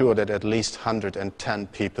be sure that at least 110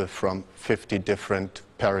 people from 50 different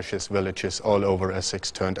parishes, villages all over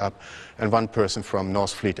Essex turned up, and 1 person from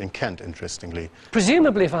Northfleet in Kent, interestingly.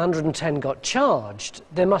 Presumably if 110 got charged,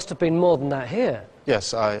 there must have been more than that here.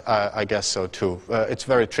 Yes, I guess so too. It's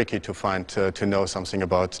very tricky to find, to know something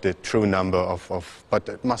about the true number but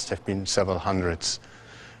it must have been several hundreds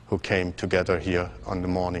who came together here on the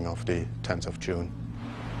morning of the 10th of June.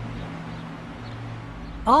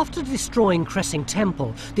 After destroying Cressing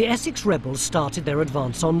Temple, the Essex rebels started their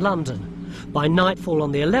advance on London. By nightfall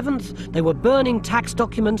on the 11th, they were burning tax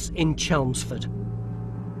documents in Chelmsford.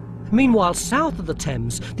 Meanwhile, south of the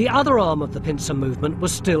Thames, the other arm of the pincer movement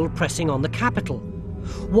was still pressing on the capital.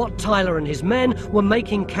 Wat Tyler and his men were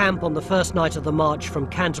making camp on the first night of the march from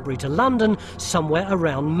Canterbury to London, somewhere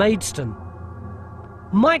around Maidstone.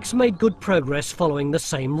 Mike's made good progress following the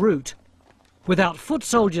same route. Without foot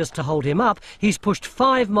soldiers to hold him up, he's pushed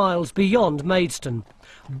 5 miles beyond Maidstone.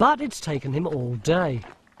 But it's taken him all day.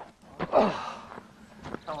 How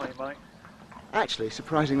are you, Mike? Actually,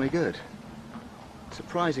 surprisingly good.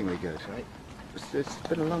 Surprisingly good. It's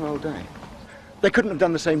been a long old day. They couldn't have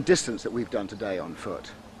done the same distance that we've done today on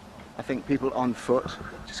foot. I think people on foot,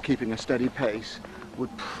 just keeping a steady pace,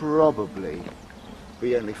 would probably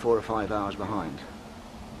be only 4 or 5 hours behind.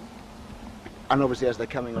 And obviously as they're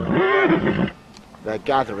coming along, they're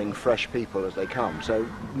gathering fresh people as they come, so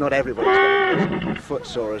not everybody's going to be as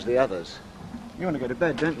footsore as the others. You want to go to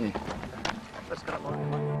bed, don't you? Let's go,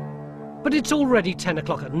 Mike. But it's already 10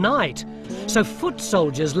 o'clock at night, so foot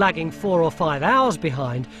soldiers lagging 4 or 5 hours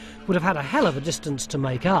behind would have had a hell of a distance to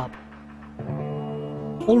make up.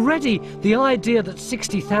 Already, the idea that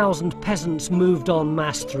 60,000 peasants moved en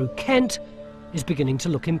masse through Kent is beginning to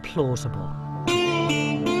look implausible.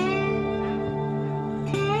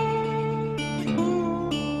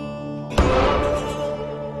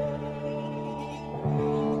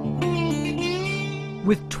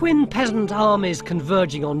 With twin peasant armies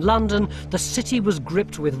converging on London, the city was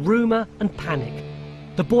gripped with rumour and panic.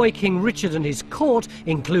 The boy King Richard and his court,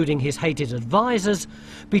 including his hated advisers,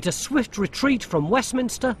 beat a swift retreat from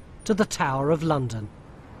Westminster to the Tower of London.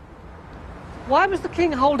 Why was the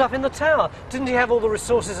king holed up in the Tower? Didn't he have all the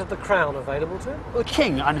resources of the Crown available to him? The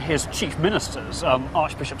King and his chief ministers,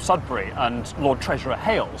 Archbishop Sudbury and Lord Treasurer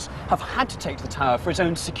Hales, have had to take to the Tower for his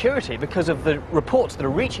own security because of the reports that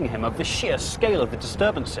are reaching him of the sheer scale of the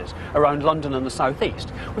disturbances around London and the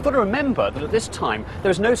southeast. We've got to remember that at this time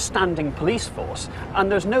there's no standing police force and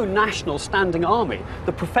there's no national standing army.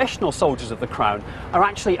 The professional soldiers of the Crown are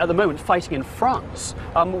actually at the moment fighting in France,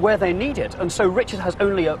 where they're needed, and so Richard has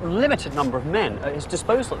only a limited number of men at his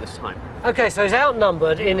disposal at this time. OK, so he's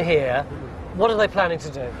outnumbered in here. What are they planning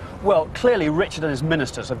to do? Well, clearly Richard and his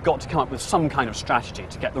ministers have got to come up with some kind of strategy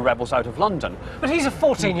to get the rebels out of London. But he's a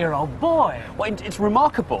 14-year-old boy. Well, it's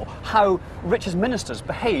remarkable how Richard's ministers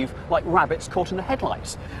behave like rabbits caught in the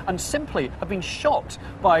headlights and simply have been shocked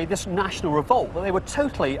by this national revolt that they were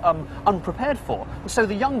totally unprepared for. And so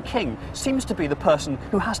the young king seems to be the person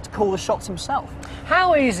who has to call the shots himself.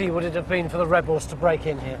 How easy would it have been for the rebels to break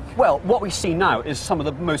in here? Well, what we see now is some of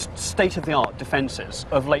the most state-of-the-art defences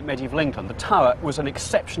of late medieval England. The Tower was an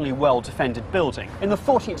exceptionally well-defended building. In the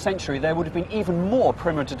 14th century, there would have been even more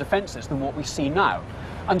perimeter defences than what we see now.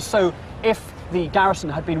 And so, if the garrison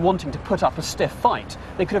had been wanting to put up a stiff fight,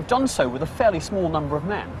 they could have done so with a fairly small number of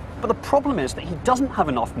men. But the problem is that he doesn't have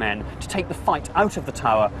enough men to take the fight out of the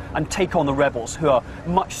Tower and take on the rebels, who are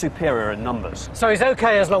much superior in numbers. So he's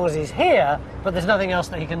okay as long as he's here, but there's nothing else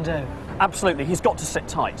that he can do? Absolutely, he's got to sit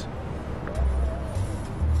tight.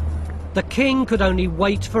 The king could only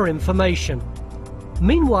wait for information.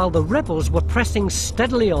 Meanwhile, the rebels were pressing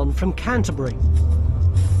steadily on from Canterbury.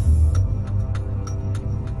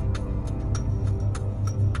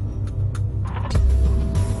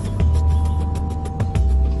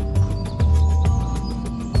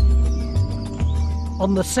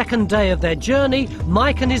 On the second day of their journey,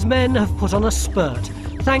 Mike and his men have put on a spurt,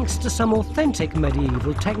 thanks to some authentic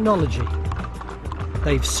medieval technology.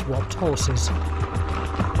 They've swapped horses.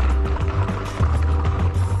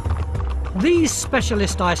 These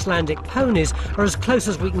specialist Icelandic ponies are as close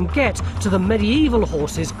as we can get to the medieval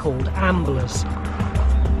horses called amblers.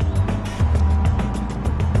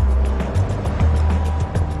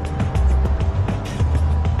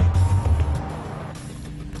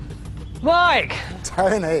 Mike!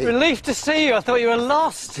 Tony! Relief to see you. I thought you were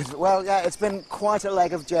lost. Well, yeah, it's been quite a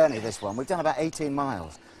leg of journey, this one. We've done about 18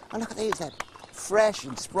 miles. And look at these, they're fresh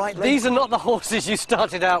and sprightly. These are not the horses you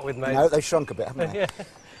started out with, mate. No, they've shrunk a bit, haven't they? Yeah.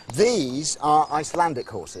 These are Icelandic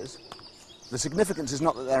horses. The significance is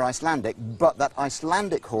not that they're Icelandic, but that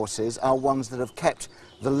Icelandic horses are ones that have kept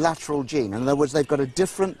the lateral gene. In other words, they've got a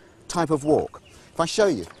different type of walk. If I show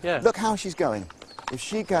you, look how she's going. If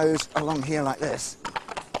she goes along here like this,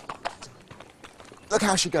 look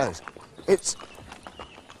how she goes.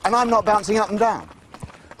 And I'm not bouncing up and down,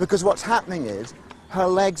 because what's happening is her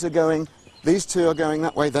legs are going, these two are going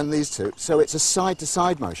that way, then these two, so it's a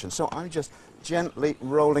side-to-side motion. So I'm just gently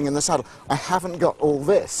rolling in the saddle. I haven't got all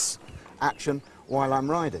this action while I'm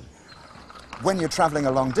riding. When you're travelling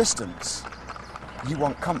a long distance, you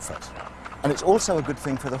want comfort. And it's also a good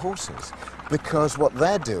thing for the horses, because what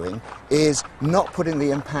they're doing is not putting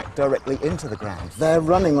the impact directly into the ground. They're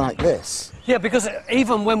running like this. Yeah, because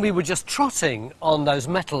even when we were just trotting on those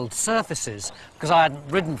metal surfaces, because I hadn't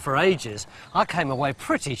ridden for ages, I came away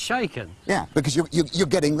pretty shaken. Yeah, because you're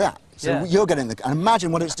getting that. So you're getting the... And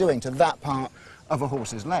imagine what it's doing to that part of a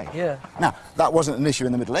horse's leg. Yeah. Now, that wasn't an issue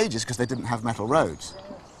in the Middle Ages because they didn't have metal roads.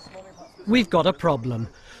 We've got a problem.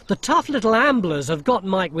 The tough little amblers have got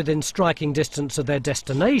Mike within striking distance of their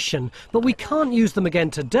destination, but we can't use them again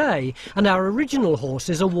today, and our original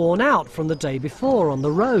horses are worn out from the day before on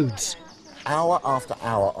the roads. Hour after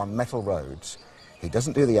hour on metal roads, he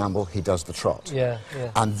doesn't do the amble, he does the trot. Yeah.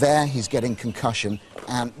 And there he's getting concussion,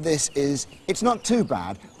 and this is... It's not too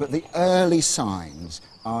bad, but the early signs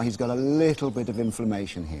are he's got a little bit of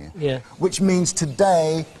inflammation here. Yeah. Which means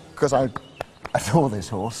today, because I adore this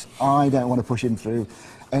horse, I don't want to push him through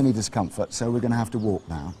any discomfort, so we're going to have to walk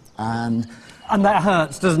now. And that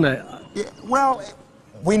hurts, doesn't it? Yeah, well,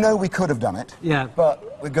 we know we could have done it,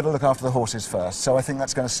 but we've got to look after the horses first, so I think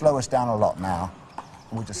that's going to slow us down a lot now.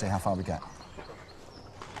 We'll just see how far we get.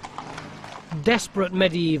 Desperate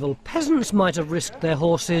medieval peasants might have risked their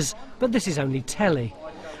horses, but this is only telly.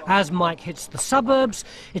 As Mike hits the suburbs,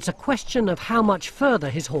 it's a question of how much further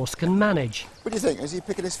his horse can manage. What do you think? Is he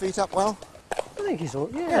picking his feet up well? I think he's all...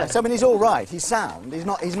 Yeah, so I mean, he's all right. He's sound. He's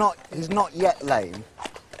not yet lame.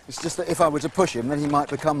 It's just that if I were to push him, then he might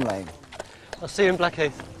become lame. I'll see you in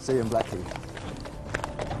Blackheath. See you in Blackheath.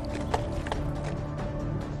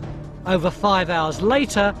 Over 5 hours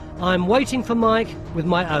later, I'm waiting for Mike with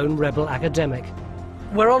my own rebel academic.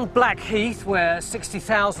 We're on Blackheath, where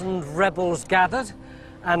 60,000 rebels gathered,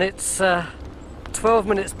 and it's 12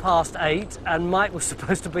 minutes past 8, and Mike was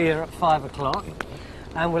supposed to be here at 5 o'clock,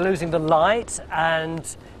 and we're losing the light,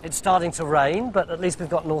 and it's starting to rain, but at least we've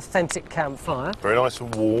got an authentic campfire. Very nice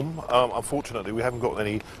and warm. Unfortunately, we haven't got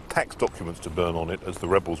any tax documents to burn on it, as the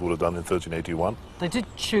rebels would have done in 1381. They did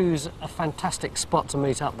choose a fantastic spot to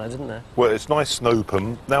meet up there, didn't they? Well, it's nice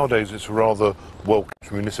Snowcombe. Nowadays, it's a rather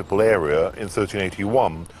well-kept municipal area. In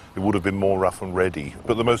 1381, it would have been more rough and ready.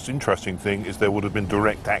 But the most interesting thing is there would have been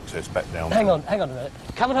direct access back down. Hang on a minute.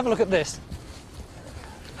 Come and have a look at this.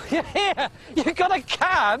 You're here! You got a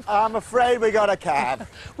cab? I'm afraid we got a cab.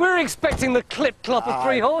 We were expecting the clip-clop of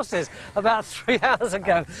 3 horses about 3 hours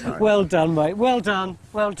ago. Well done, mate. Well done.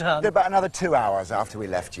 Well done. About another 2 hours after we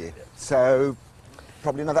left you. So,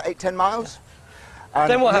 probably another 8-10 miles. And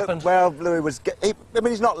then what happened? Well, Louis was... I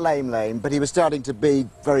mean, he's not lame, but he was starting to be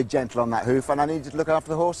very gentle on that hoof, and I needed to look after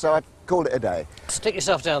the horse, so I called it a day. Stick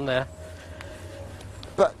yourself down there.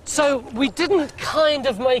 But... So, we didn't kind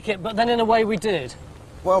of make it, but then in a way we did.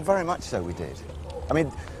 Well, very much so we did. I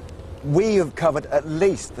mean, we have covered at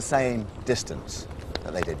least the same distance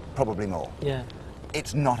that they did, probably more. Yeah.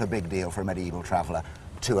 It's not a big deal for a medieval traveller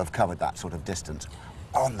to have covered that sort of distance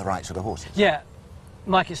on the right sort of horses. Yeah.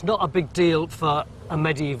 Mike, it's not a big deal for a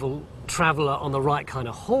medieval traveller on the right kind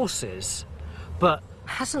of horses, but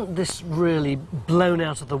hasn't this really blown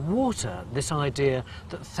out of the water, this idea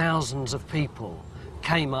that thousands of people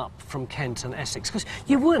came up from Kent and Essex? Because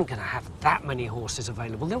you weren't going to have that many horses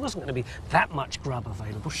available. There wasn't going to be that much grub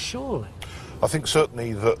available, surely. I think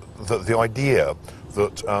certainly that the idea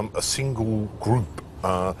that a single group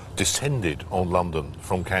descended on London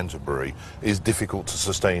from Canterbury is difficult to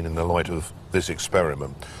sustain in the light of this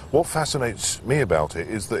experiment. What fascinates me about it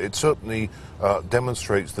is that it certainly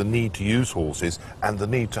demonstrates the need to use horses and the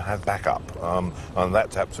need to have backup, and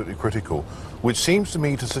that's absolutely critical, which seems to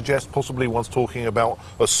me to suggest possibly one's talking about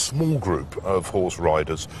a small group of horse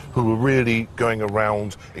riders who were really going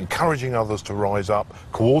around encouraging others to rise up,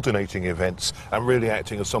 coordinating events, and really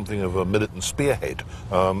acting as something of a militant spearhead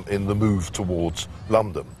in the move towards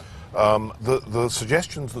London. The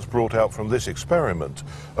suggestions that's brought out from this experiment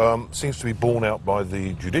seems to be borne out by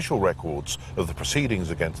the judicial records of the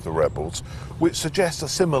proceedings against the rebels, which suggests a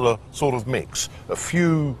similar sort of mix. A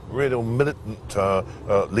few real militant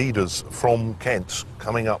leaders from Kent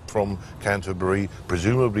coming up from Canterbury,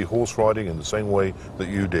 presumably horse riding in the same way that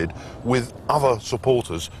you did, with other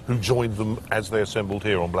supporters who joined them as they assembled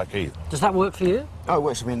here on Blackheath. Does that work for you? Oh, it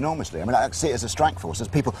works for me enormously. I mean, I see it as a strike force, as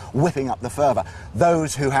people whipping up the fervour.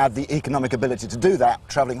 Those who had the economic ability to do that,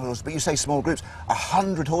 travelling horses, but you say small groups,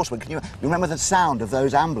 100 horsemen. Can you remember the sound of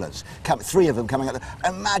those amblers? 3 of them coming up.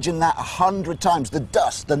 Imagine that 100 times, the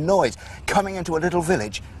dust, the noise, coming into a little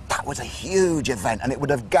village. That was a huge event, and it would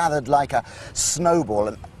have gathered like a snowball,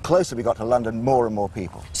 and closer we got to London, more and more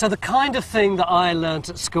people. So the kind of thing that I learnt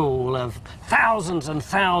at school, of thousands and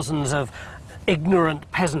thousands of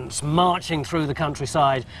ignorant peasants marching through the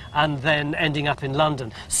countryside and then ending up in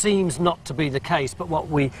London, seems not to be the case. But what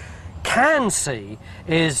we can see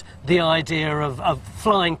is the idea of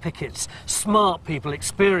flying pickets, smart people,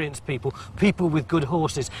 experienced people, people with good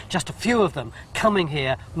horses, just a few of them coming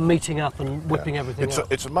here, meeting up and whipping everything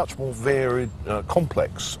up. It's a much more varied,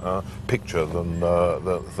 complex picture than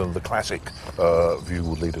the classic view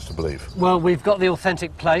would lead us to believe. Well, we've got the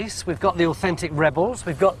authentic place, we've got the authentic rebels,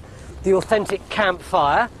 we've got the authentic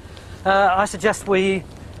campfire. I suggest we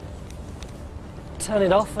turn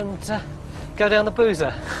it off and go down the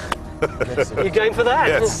boozer. You going for that?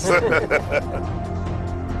 Yes.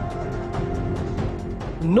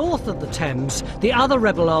 North of the Thames, the other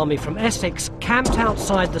rebel army from Essex camped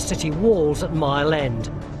outside the city walls at Mile End.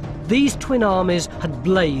 These twin armies had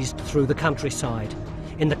blazed through the countryside.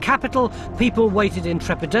 In the capital, people waited in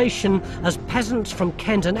trepidation as peasants from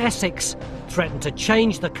Kent and Essex threatened to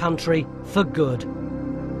change the country for good.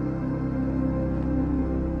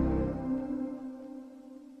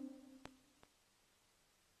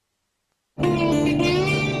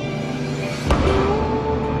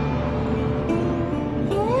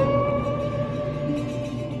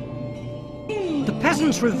 The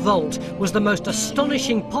Peasants Revolt was the most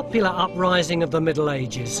astonishing popular uprising of the Middle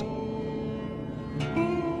Ages.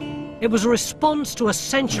 It was a response to a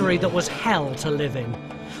century that was hell to live in.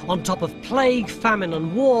 On top of plague, famine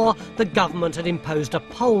and war, the government had imposed a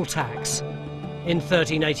poll tax. In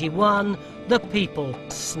 1381, the people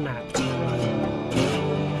snapped.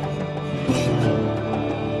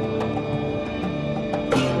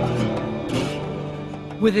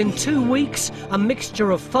 Within 2 weeks, a mixture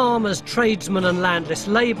of farmers, tradesmen and landless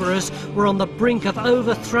labourers were on the brink of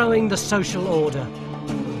overthrowing the social order.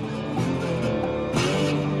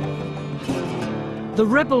 The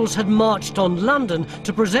rebels had marched on London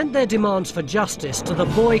to present their demands for justice to the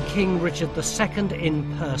boy King Richard II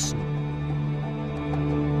in person.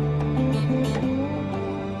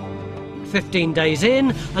 15 days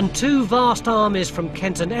in, and 2 vast armies from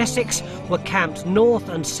Kent and Essex were camped north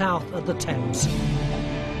and south of the Thames.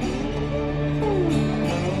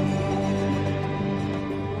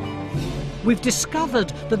 We've discovered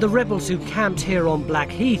that the rebels who camped here on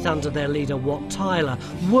Blackheath under their leader Wat Tyler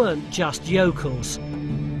weren't just yokels.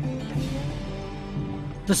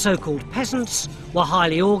 The so-called peasants were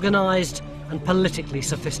highly organised and politically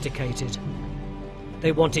sophisticated.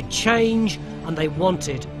 They wanted change and they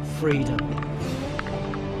wanted freedom.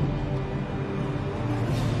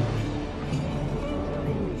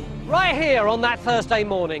 Right here on that Thursday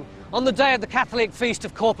morning, on the day of the Catholic feast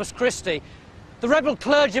of Corpus Christi, the rebel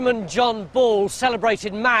clergyman John Ball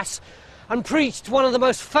celebrated Mass and preached one of the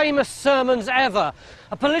most famous sermons ever,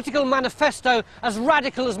 a political manifesto as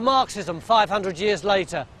radical as Marxism 500 years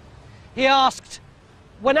later. He asked,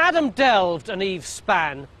 when Adam delved and Eve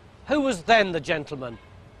span, who was then the gentleman?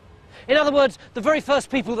 In other words, the very first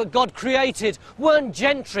people that God created weren't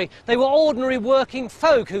gentry, they were ordinary working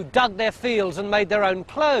folk who dug their fields and made their own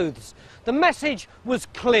clothes. The message was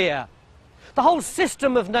clear. The whole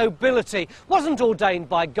system of nobility wasn't ordained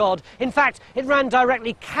by God. In fact, it ran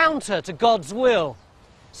directly counter to God's will.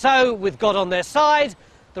 So, with God on their side,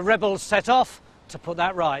 the rebels set off to put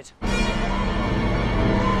that right.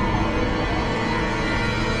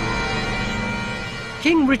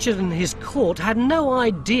 King Richard and his court had no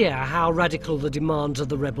idea how radical the demands of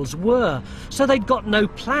the rebels were, so they'd got no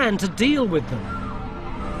plan to deal with them.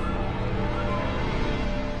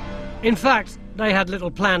 In fact, they had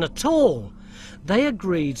little plan at all. They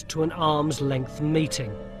agreed to an arm's-length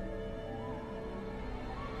meeting.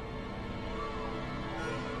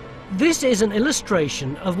 This is an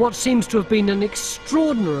illustration of what seems to have been an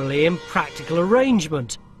extraordinarily impractical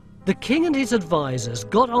arrangement. The king and his advisers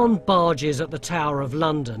got on barges at the Tower of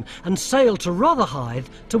London and sailed to Rotherhithe,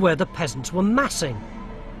 to where the peasants were massing.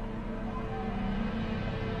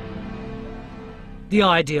 The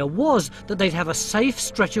idea was that they'd have a safe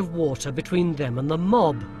stretch of water between them and the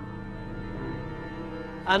mob.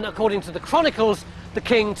 And according to the chronicles, the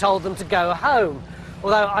king told them to go home.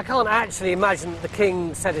 Although I can't actually imagine that the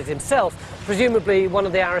king said it himself. Presumably one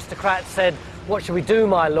of the aristocrats said, "What shall we do,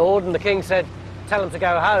 my lord?" And the king said, "Tell him to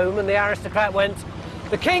go home," and the aristocrat went,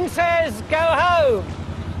 "The king says go home."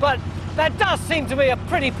 But that does seem to be a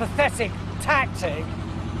pretty pathetic tactic.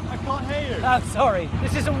 I can't hear you. Oh, sorry.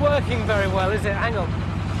 This isn't working very well, is it? Hang on.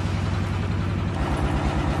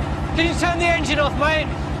 Can you turn the engine off, mate?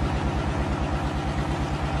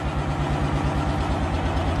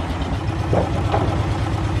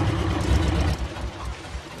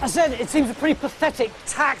 I said it seems a pretty pathetic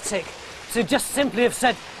tactic to just simply have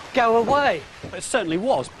said, "Go away." It certainly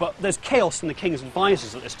was, but there's chaos in the king's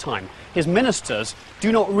advisers at this time. His ministers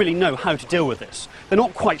do not really know how to deal with this. They're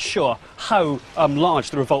not quite sure how large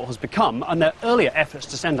the revolt has become, and their earlier efforts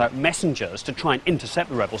to send out messengers to try and intercept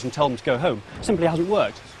the rebels and tell them to go home simply hasn't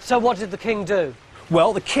worked. So what did the king do?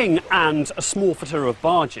 Well, the king and a small flotilla of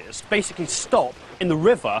barges basically stop in the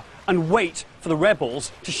river and wait for the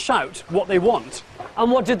rebels to shout what they want. And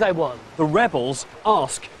what did they want? The rebels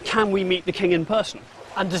ask, "Can we meet the king in person?"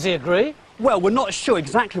 And does he agree? Well, we're not sure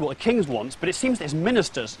exactly what the king wants, but it seems that his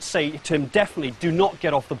ministers say to him, definitely do not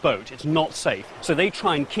get off the boat, it's not safe. So they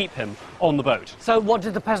try and keep him on the boat. So what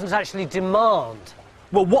did the peasants actually demand?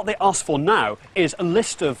 Well, what they ask for now is a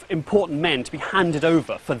list of important men to be handed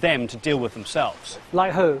over for them to deal with themselves.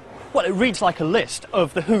 Like who? Well, it reads like a list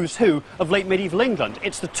of the who's who of late medieval England.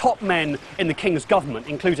 It's the top men in the king's government,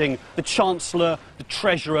 including the Chancellor, the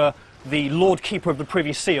Treasurer, the Lord Keeper of the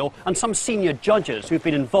Privy Seal, and some senior judges who've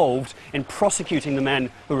been involved in prosecuting the men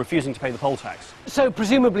who are refusing to pay the poll tax. So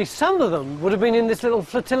presumably some of them would have been in this little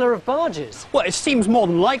flotilla of barges? Well, it seems more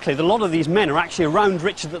than likely that a lot of these men are actually around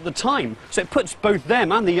Richard at the time, so it puts both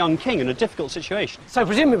them and the young king in a difficult situation. So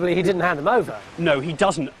presumably he didn't hand them over? No, he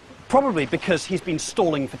doesn't, probably because he's been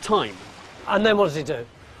stalling for time. And then what does he do?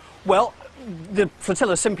 Well, the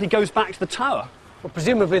flotilla simply goes back to the tower. Well,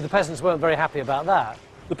 presumably the peasants weren't very happy about that.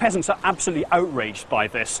 The peasants are absolutely outraged by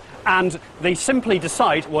this, and they simply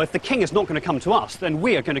decide, well, if the king is not going to come to us, then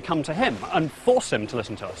we are going to come to him and force him to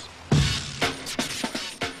listen to us.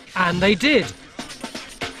 And they did.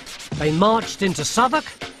 They marched into Southwark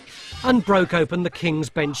and broke open the King's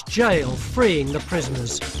Bench jail, freeing the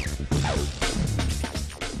prisoners.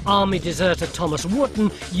 Army deserter Thomas Wotton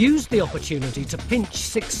used the opportunity to pinch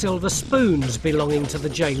 6 silver spoons belonging to the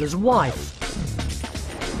jailer's wife.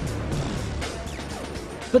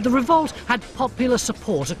 But the revolt had popular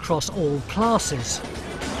support across all classes.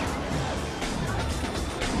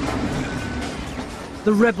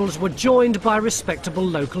 The rebels were joined by respectable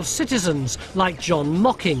local citizens, like John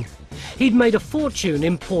Mocking. He'd made a fortune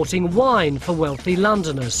importing wine for wealthy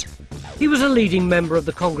Londoners. He was a leading member of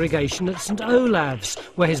the congregation at St Olave's,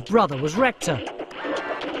 where his brother was rector.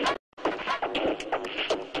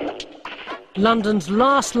 London's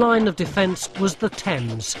last line of defence was the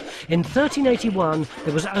Thames. In 1381,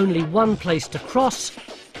 there was only one place to cross: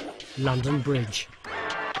 London Bridge.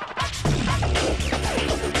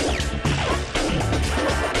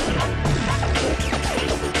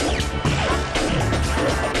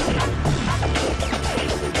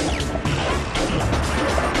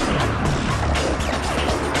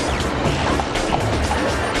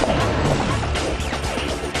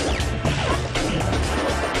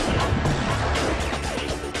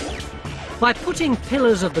 By putting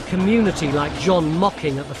pillars of the community like John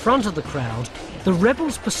Mocking at the front of the crowd, the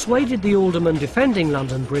rebels persuaded the aldermen defending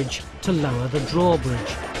London Bridge to lower the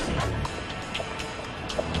drawbridge.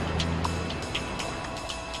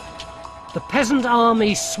 The peasant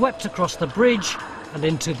army swept across the bridge and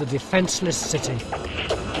into the defenceless city.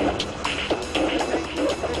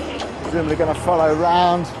 Presumably going to follow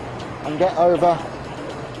round and get over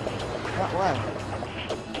that way.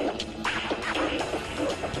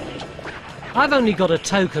 I've only got a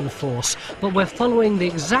token force, but we're following the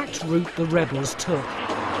exact route the rebels took.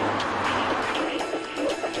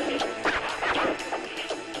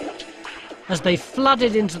 As they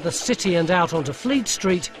flooded into the city and out onto Fleet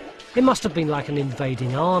Street, it must have been like an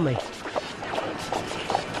invading army.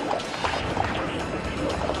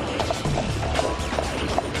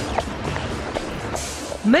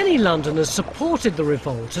 Many Londoners supported the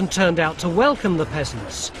revolt and turned out to welcome the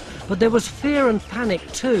peasants. But there was fear and panic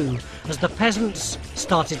too, as the peasants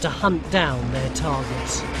started to hunt down their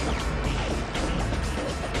targets.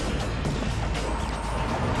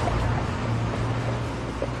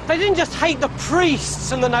 They didn't just hate the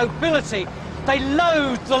priests and the nobility, they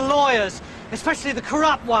loathed the lawyers, especially the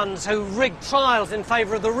corrupt ones who rigged trials in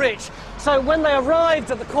favour of the rich. So when they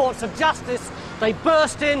arrived at the courts of justice, they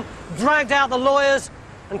burst in, dragged out the lawyers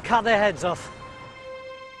and cut their heads off.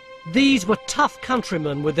 These were tough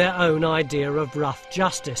countrymen with their own idea of rough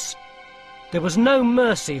justice. There was no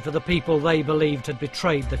mercy for the people they believed had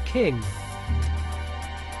betrayed the king.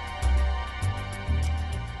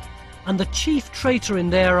 And the chief traitor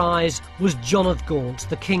in their eyes was John of Gaunt,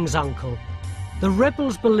 the king's uncle. The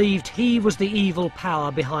rebels believed he was the evil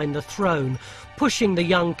power behind the throne, pushing the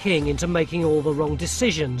young king into making all the wrong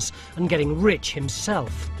decisions and getting rich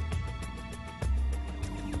himself.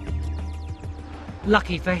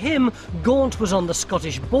 Lucky for him, Gaunt was on the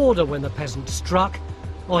Scottish border when the peasants struck,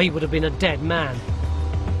 or he would have been a dead man.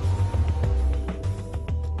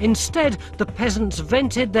 Instead, the peasants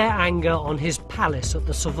vented their anger on his palace at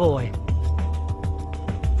the Savoy.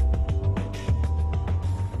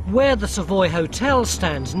 Where the Savoy Hotel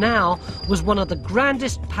stands now was one of the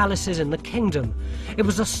grandest palaces in the kingdom. It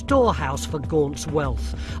was a storehouse for Gaunt's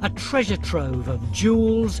wealth, a treasure trove of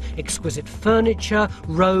jewels, exquisite furniture,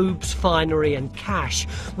 robes, finery and cash,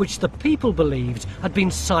 which the people believed had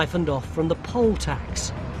been siphoned off from the poll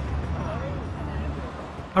tax.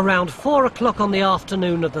 Around 4 o'clock on the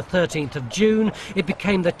afternoon of the 13th of June, it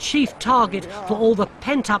became the chief target for all the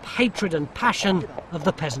pent-up hatred and passion of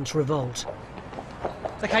the Peasants' Revolt.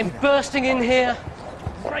 They came bursting in here,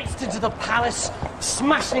 raced into the palace,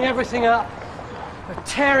 smashing everything up,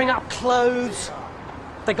 tearing up clothes.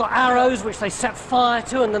 They got arrows which they set fire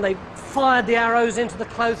to, and then they fired the arrows into the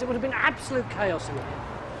clothes. It would have been absolute chaos in here.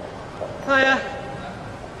 Hiya.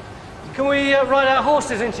 Can we ride our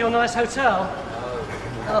horses into your nice hotel?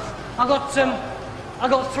 I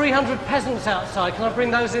got 300 peasants outside. Can I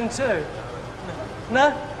bring those in too?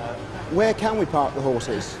 No? Where can we park the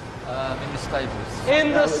horses? In the stables.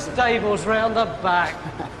 In the stables round the back.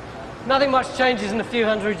 Nothing much changes in a few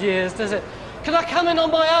hundred years, does it? Can I come in on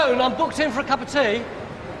my own? I'm booked in for a cup of tea.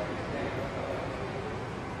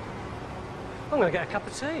 I'm going to get a cup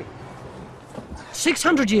of tea.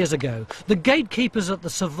 600 years ago, the gatekeepers at the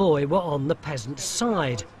Savoy were on the peasants'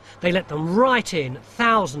 side. They let them right in,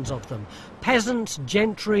 thousands of them. Peasants,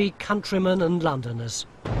 gentry, countrymen and Londoners.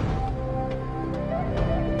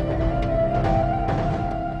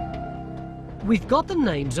 We've got the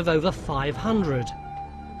names of over 500.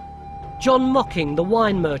 John Mocking, the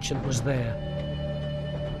wine merchant, was there,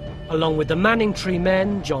 along with the Manningtree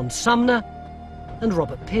men, John Sumner and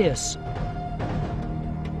Robert Pierce.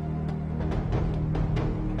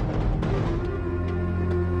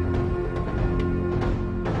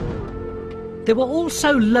 There were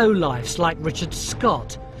also lowlifes like Richard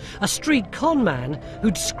Scott, a street con man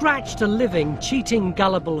who'd scratched a living cheating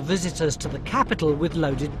gullible visitors to the capital with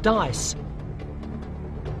loaded dice.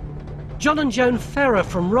 John and Joan Ferrer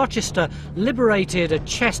from Rochester liberated a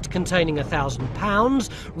chest containing £1,000,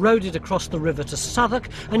 rowed it across the river to Southwark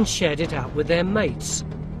and shared it out with their mates.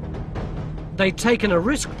 They'd taken a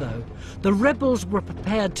risk, though. The rebels were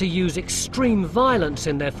prepared to use extreme violence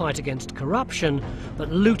in their fight against corruption,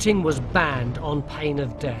 but looting was banned on pain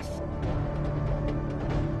of death.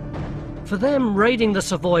 For them, raiding the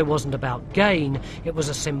Savoy wasn't about gain, it was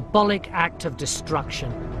a symbolic act of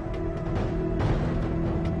destruction.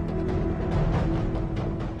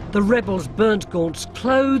 The rebels burnt Gaunt's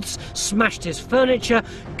clothes, smashed his furniture,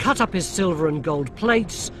 cut up his silver and gold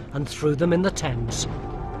plates, and threw them in the Thames.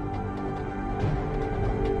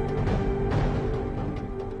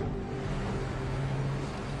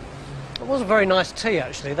 was a very nice tea,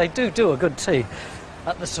 actually. They do a good tea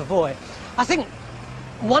at the Savoy. I think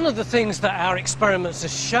one of the things that our experiments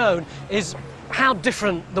have shown is how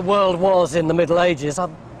different the world was in the Middle Ages.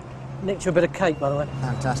 I've nicked you a bit of cake, by the way.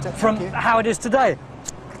 Fantastic. From how it is today.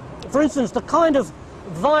 For instance, the kind of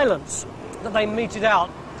violence that they meted out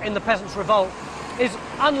in the Peasants Revolt is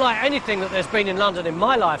unlike anything that there's been in London in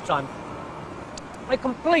my lifetime. They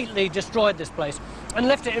completely destroyed this place and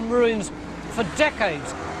left it in ruins for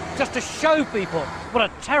decades, just to show people what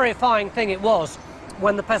a terrifying thing it was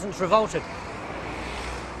when the peasants revolted.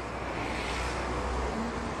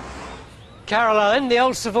 Caroline, the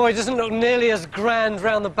old Savoy doesn't look nearly as grand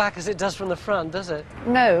round the back as it does from the front, does it?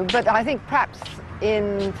 No, but I think perhaps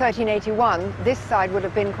in 1381 this side would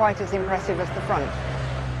have been quite as impressive as the front.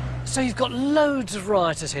 So you've got loads of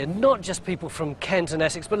rioters here, not just people from Kent and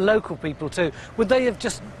Essex, but local people too. Would they have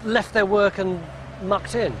just left their work and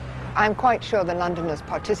mucked in? I'm quite sure the Londoners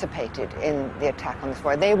participated in the attack on the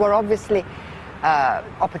Savoy. They were obviously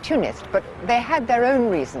opportunists, but they had their own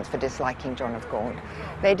reasons for disliking John of Gaunt.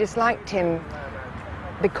 They disliked him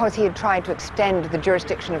because he had tried to extend the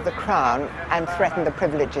jurisdiction of the Crown and threaten the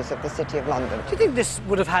privileges of the City of London. Do you think this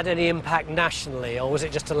would have had any impact nationally, or was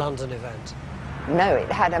it just a London event? No,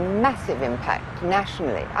 it had a massive impact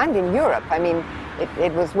nationally and in Europe. I mean,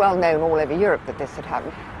 it was well known all over Europe that this had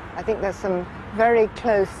happened. I think there's some very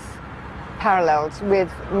close parallels with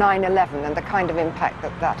 9/11 and the kind of impact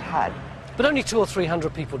that that had. But only 200 or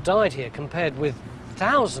 300 people died here compared with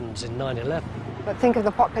thousands in 9/11. But think of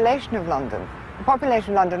the population of London. The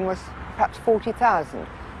population of London was perhaps 40,000.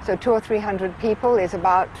 So 200 or 300 people is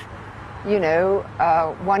about,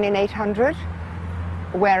 1 in 800.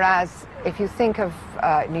 Whereas if you think of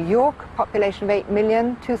New York, population of 8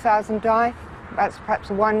 million, 2,000 die, that's perhaps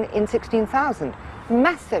 1 in 16,000.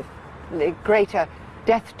 Massively greater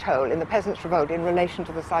death toll in the Peasants' Revolt in relation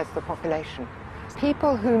to the size of the population.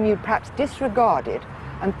 People whom you perhaps disregarded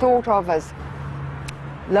and thought of as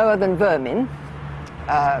lower than vermin,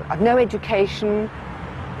 of no education,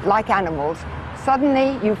 like animals,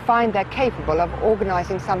 suddenly you find they're capable of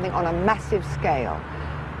organising something on a massive scale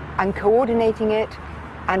and coordinating it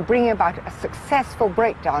and bringing about a successful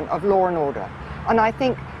breakdown of law and order. And I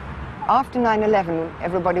think after 9/11,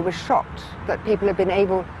 everybody was shocked that people had been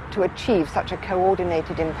able to achieve such a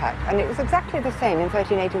coordinated impact. And it was exactly the same in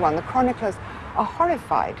 1381. The chroniclers are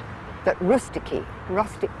horrified that rustic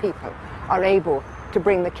people are able to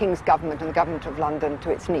bring the King's government and the government of London to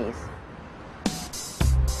its knees.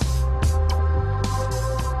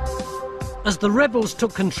 As the rebels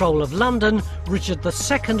took control of London, Richard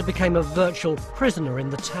II became a virtual prisoner in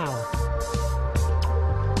the Tower.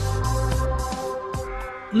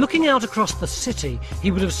 Looking out across the city, he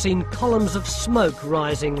would have seen columns of smoke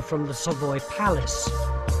rising from the Savoy Palace.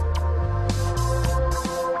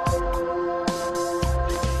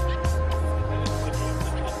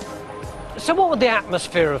 So what would the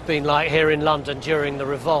atmosphere have been like here in London during the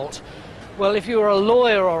revolt? Well, if you were a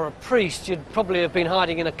lawyer or a priest, you'd probably have been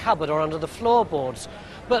hiding in a cupboard or under the floorboards.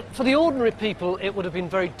 But for the ordinary people, it would have been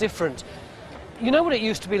very different. You know what it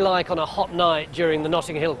used to be like on a hot night during the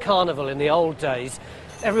Notting Hill Carnival in the old days?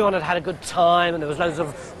 Everyone had had a good time and there was loads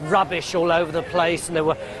of rubbish all over the place and there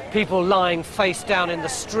were people lying face down in the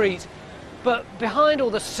street. But behind all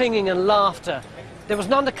the singing and laughter, there was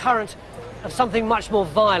an undercurrent of something much more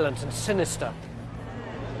violent and sinister.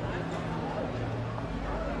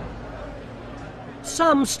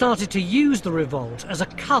 Some started to use the revolt as a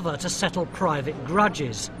cover to settle private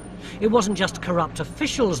grudges. It wasn't just corrupt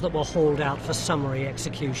officials that were hauled out for summary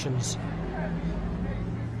executions.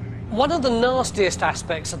 One of the nastiest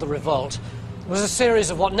aspects of the revolt was a series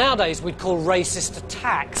of what nowadays we'd call racist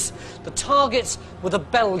attacks. The targets were the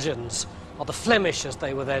Belgians, or the Flemish as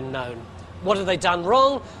they were then known. What had they done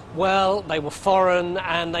wrong? Well, they were foreign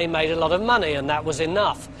and they made a lot of money, and that was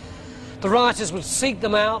enough. The rioters would seek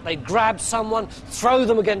them out, they'd grab someone, throw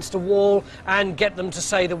them against a wall and get them to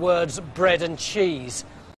say the words bread and cheese.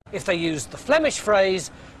 If they used the Flemish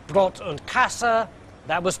phrase brood und kasse,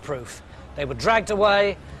 that was proof. They were dragged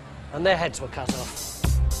away and their heads were cut off.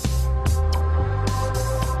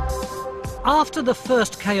 After the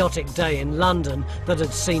first chaotic day in London that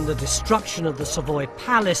had seen the destruction of the Savoy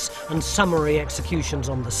Palace and summary executions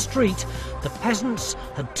on the street, the peasants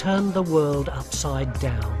had turned the world upside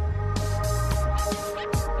down.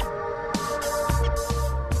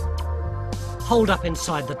 Holed up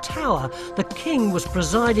inside the Tower, the King was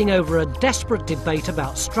presiding over a desperate debate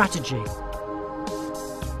about strategy.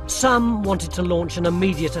 Some wanted to launch an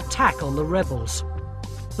immediate attack on the rebels,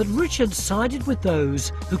 but Richard sided with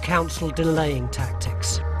those who counselled delaying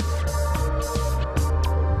tactics.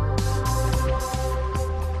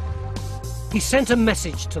 he sent a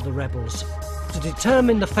message to the rebels. To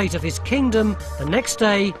determine the fate of his kingdom, the next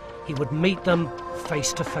day he would meet them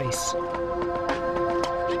face to face.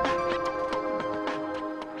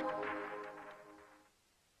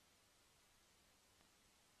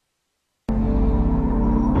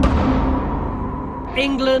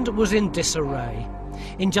 England was in disarray.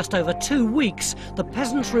 In just over 2 weeks, the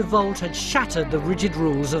Peasants' Revolt had shattered the rigid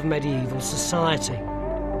rules of medieval society.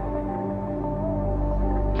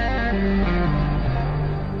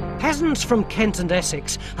 Peasants from Kent and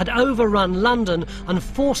Essex had overrun London and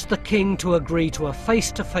forced the king to agree to a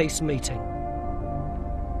face-to-face meeting.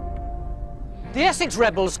 The Essex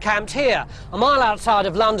rebels camped here, a mile outside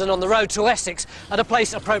of London on the road to Essex, at a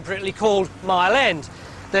place appropriately called Mile End.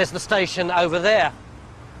 There's the station over there.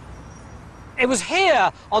 It was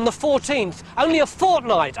here on the 14th, only a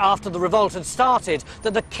fortnight after the revolt had started,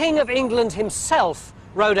 that the King of England himself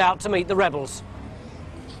rode out to meet the rebels.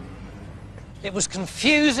 It was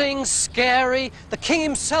confusing, scary. The king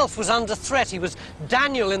himself was under threat. He was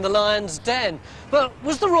Daniel in the lion's den. But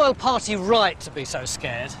was the royal party right to be so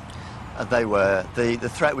scared? They were. The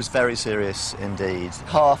threat was very serious indeed.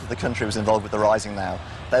 Half of the country was involved with the rising now.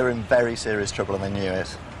 They were in very serious trouble and they knew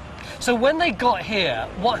it. So when they got here,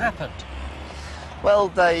 what happened? Well,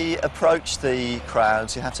 they approached the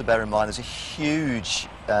crowds. You have to bear in mind there's a huge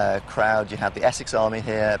crowd. You had the Essex Army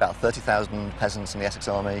here, about 30,000 peasants in the Essex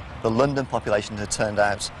Army. The London population had turned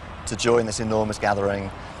out to join this enormous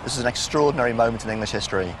gathering. This was an extraordinary moment in English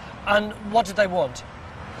history. And what did they want?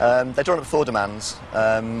 They drawn up 4 demands.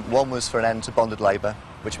 One was for an end to bonded labour,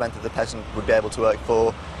 which meant that the peasant would be able to work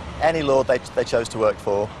for any lord they chose to work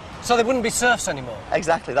for. So they wouldn't be serfs anymore?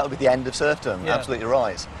 Exactly, that would be the end of serfdom, yeah. Absolutely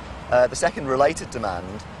right. The second related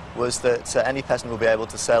demand was that any peasant would be able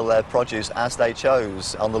to sell their produce as they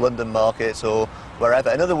chose on the London market or wherever.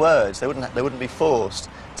 In other words, they wouldn't be forced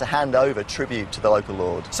to hand over tribute to the local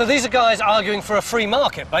lord. So these are guys arguing for a free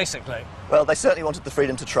market, basically? Well, they certainly wanted the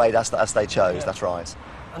freedom to trade as they chose, yeah. That's right.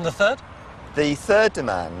 And the third? The third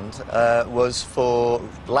demand was for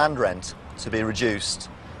land rent to be reduced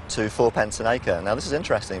to 4p an acre. Now this is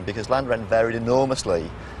interesting because land rent varied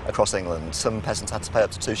enormously across England. Some peasants had to pay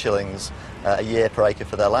up to 2 shillings a year per acre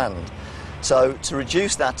for their land. So to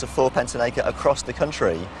reduce that to 4p an acre across the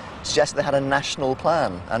country suggested they had a national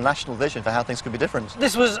plan, a national vision for how things could be different.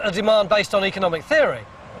 This was a demand based on economic theory?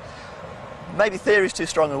 Maybe theory is too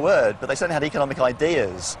strong a word, but they certainly had economic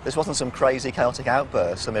ideas. This wasn't some crazy, chaotic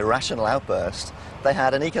outburst, some irrational outburst. They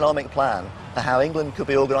had an economic plan for how England could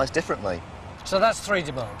be organised differently. So that's 3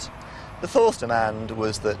 demands. The 4th demand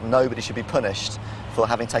was that nobody should be punished for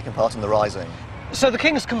having taken part in the rising. So the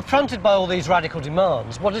king is confronted by all these radical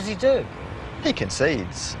demands. What does he do? He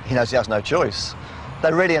concedes. He knows he has no choice.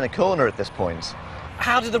 They're really in a corner at this point.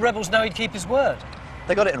 How did the rebels know he'd keep his word?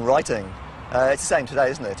 They got it in writing. It's the same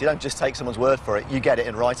today, isn't it? You don't just take someone's word for it, you get it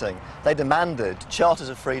in writing. They demanded charters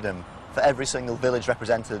of freedom for every single village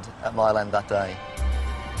represented at Mile End that day.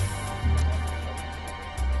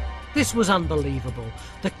 This was unbelievable.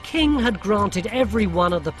 The king had granted every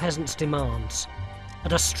one of the peasants' demands.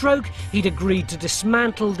 At a stroke, he'd agreed to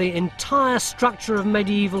dismantle the entire structure of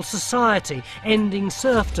medieval society, ending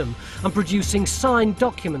serfdom and producing signed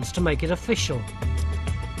documents to make it official.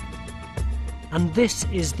 And this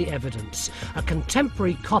is the evidence, a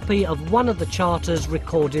contemporary copy of one of the charters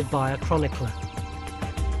recorded by a chronicler.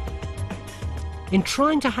 In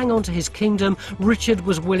trying to hang on to his kingdom, Richard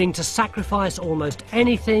was willing to sacrifice almost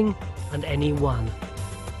anything and anyone.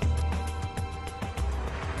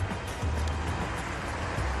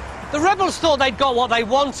 The rebels thought they'd got what they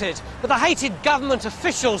wanted, but the hated government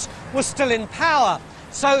officials were still in power.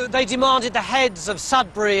 So they demanded the heads of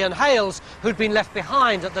Sudbury and Hales who'd been left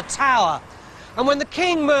behind at the Tower. And when the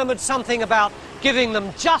king murmured something about giving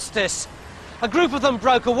them justice, a group of them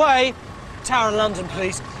broke away, Tower of London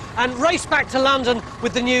please, and raced back to London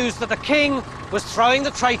with the news that the king was throwing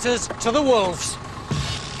the traitors to the wolves.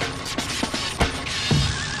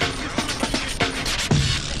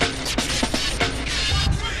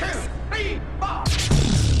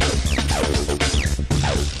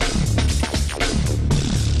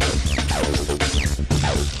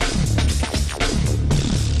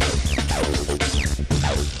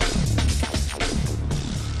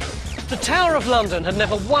 The Tower of London had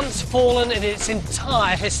never once fallen in its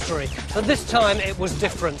entire history, but this time it was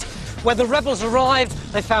different. When the rebels arrived,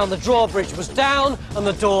 they found the drawbridge was down and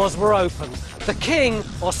the doors were open. The king,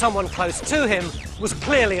 or someone close to him, was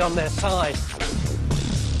clearly on their side.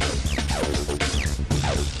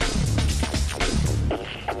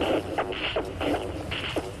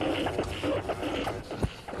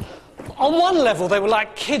 On one level, they were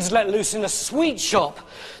like kids let loose in a sweet shop.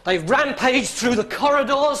 They rampaged through the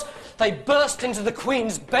corridors, they burst into the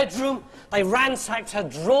Queen's bedroom, they ransacked her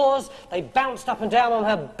drawers, they bounced up and down on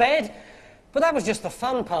her bed. But that was just the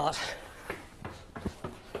fun part.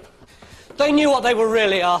 They knew what they were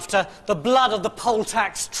really after, the blood of the poll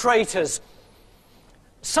tax traitors.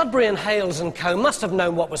 Sudbury and Hales and co. must have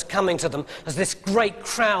known what was coming to them as this great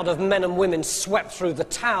crowd of men and women swept through the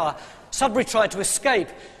tower. Sudbury tried to escape,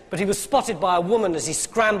 but he was spotted by a woman as he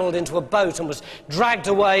scrambled into a boat and was dragged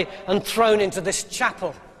away and thrown into this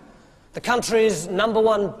chapel. The country's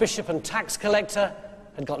 #1 bishop and tax collector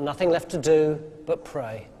had got nothing left to do but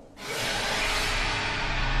pray.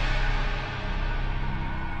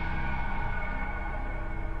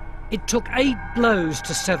 It took 8 blows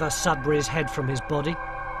to sever Sudbury's head from his body.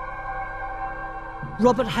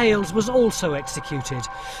 Robert Hales was also executed.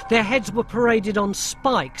 Their heads were paraded on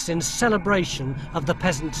spikes in celebration of the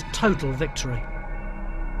peasants' total victory.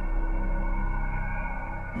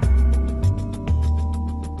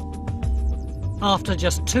 After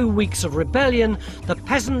just 2 weeks of rebellion, the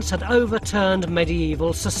peasants had overturned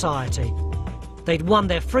medieval society. They'd won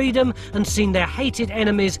their freedom and seen their hated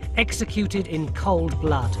enemies executed in cold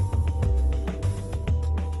blood.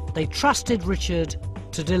 They trusted Richard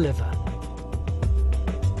to deliver.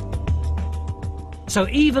 So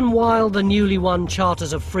even while the newly won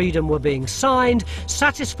charters of freedom were being signed,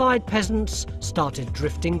 satisfied peasants started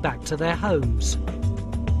drifting back to their homes.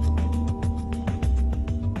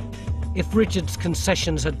 If Richard's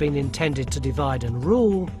concessions had been intended to divide and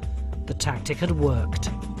rule, the tactic had worked.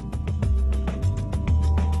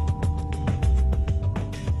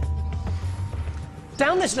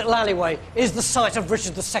 Down this little alleyway is the site of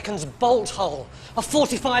Richard II's bolt hole, a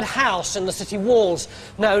fortified house in the city walls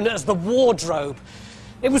known as the Wardrobe.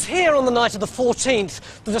 It was here on the night of the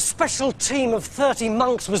 14th that a special team of 30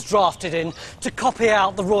 monks was drafted in to copy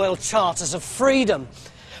out the royal charters of freedom.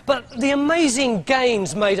 But the amazing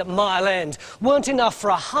gains made at Mile End weren't enough for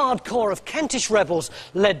a hardcore of Kentish rebels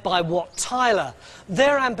led by Wat Tyler.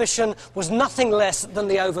 Their ambition was nothing less than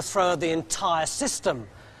the overthrow of the entire system.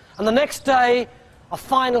 And the next day, a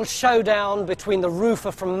final showdown between the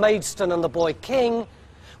roofer from Maidstone and the boy king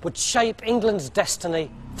would shape England's destiny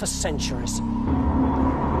for centuries.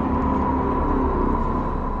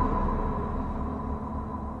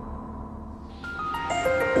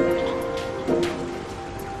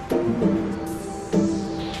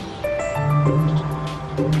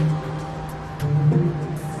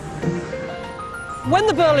 When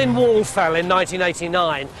the Berlin Wall fell in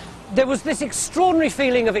 1989, there was this extraordinary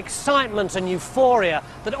feeling of excitement and euphoria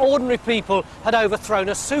that ordinary people had overthrown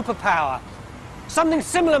a superpower. Something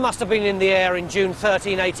similar must have been in the air in June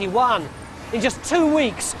 1381. In just 2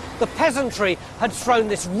 weeks, the peasantry had thrown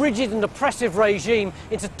this rigid and oppressive regime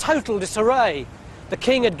into total disarray. The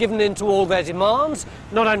king had given in to all their demands.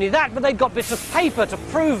 Not only that, but they'd got bits of paper to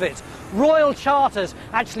prove it. Royal charters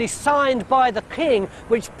actually signed by the king,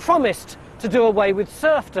 which promised to do away with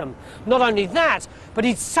serfdom. Not only that, but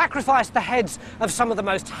he'd sacrificed the heads of some of the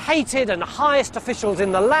most hated and highest officials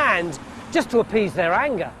in the land just to appease their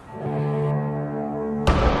anger.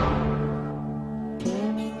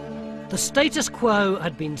 The status quo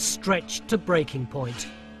had been stretched to breaking point.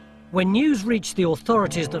 When news reached the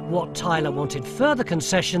authorities that Wat Tyler wanted further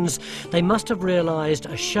concessions, they must have realised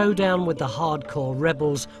a showdown with the hardcore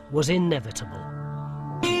rebels was inevitable.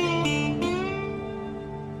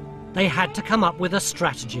 They had to come up with a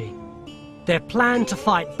strategy. Their plan to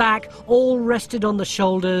fight back all rested on the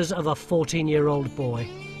shoulders of a 14-year-old boy.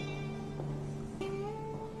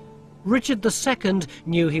 Richard II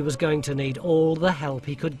knew he was going to need all the help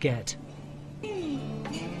he could get.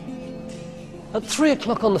 At 3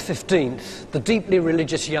 o'clock on the 15th, the deeply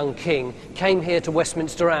religious young king came here to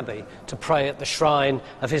Westminster Abbey to pray at the shrine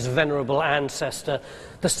of his venerable ancestor,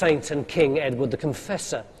 the Saint and King Edward the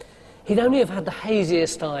Confessor. He'd only have had the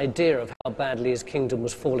haziest idea of how badly his kingdom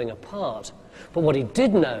was falling apart. But what he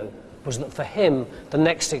did know was that for him, the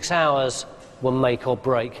next 6 hours were make or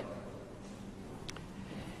break.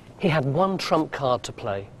 He had one trump card to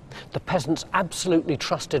play. The peasants absolutely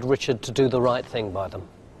trusted Richard to do the right thing by them.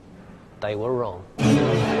 They were wrong.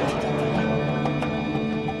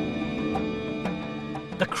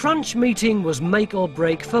 The crunch meeting was make or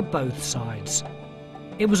break for both sides.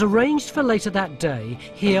 It was arranged for later that day,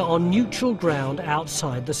 here on neutral ground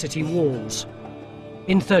outside the city walls.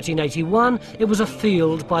 In 1381, it was a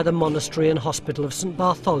field by the monastery and hospital of St.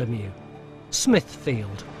 Bartholomew,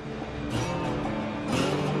 Smithfield.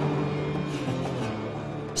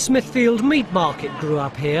 Smithfield Meat Market grew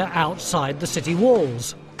up here outside the city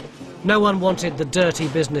walls. No one wanted the dirty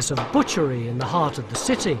business of butchery in the heart of the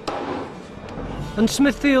city. And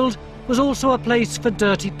Smithfield was also a place for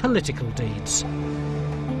dirty political deeds.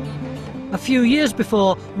 A few years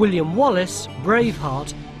before, William Wallace,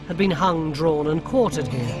 Braveheart, had been hung, drawn and quartered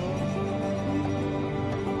here.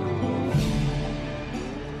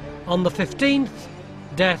 On the 15th,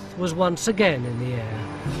 death was once again in the air.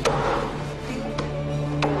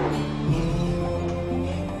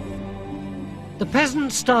 The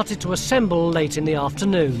peasants started to assemble late in the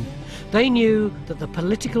afternoon. They knew that the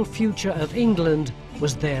political future of England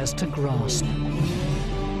was theirs to grasp.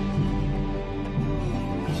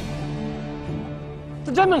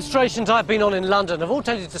 The demonstrations I've been on in London have all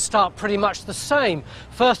tended to start pretty much the same.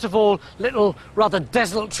 First of all, little rather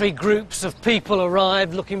desultory groups of people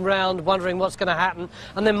arrived, looking round, wondering what's going to happen,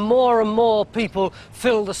 and then more and more people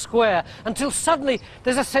fill the square, until suddenly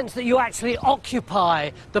there's a sense that you actually occupy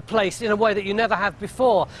the place in a way that you never have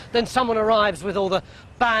before. Then someone arrives with all the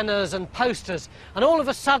banners and posters, and all of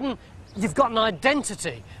a sudden you've got an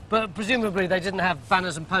identity. But presumably they didn't have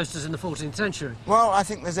banners and posters in the 14th century. Well, I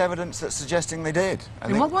think there's evidence that's suggesting they did.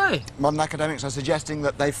 In what way? Modern academics are suggesting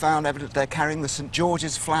that they found evidence they're carrying the St.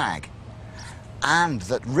 George's flag, and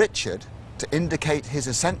that Richard, to indicate his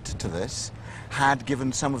assent to this, had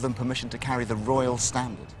given some of them permission to carry the royal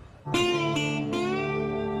standard.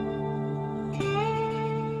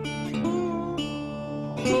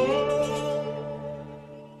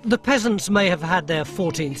 The peasants may have had their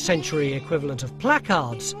 14th century equivalent of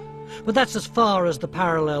placards, but that's as far as the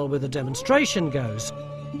parallel with the demonstration goes.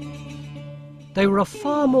 They were a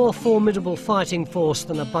far more formidable fighting force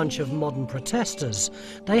than a bunch of modern protesters.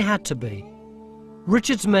 They had to be.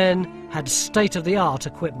 Richard's men had state-of-the-art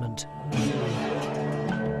equipment.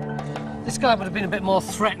 This guy would have been a bit more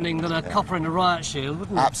threatening than a copper in a riot shield,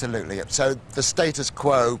 wouldn't he? Absolutely. So the status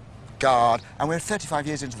quo guard, and we're 35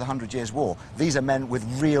 years into the 100 Years' War. These are men with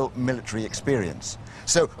real military experience.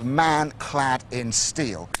 So a man clad in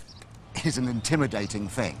steel is an intimidating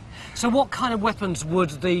thing. So what kind of weapons would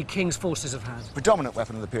the king's forces have had? The predominant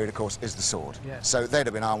weapon of the period, of course, is the sword. Yes. So they'd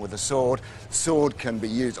have been armed with a sword. The sword can be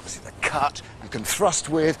used, obviously, to cut. You can thrust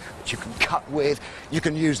with, but you can cut with. You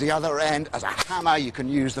can use the other end as a hammer. You can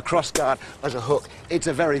use the crossguard as a hook. It's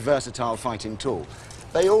a very versatile fighting tool.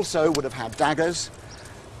 They also would have had daggers.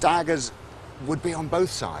 Daggers would be on both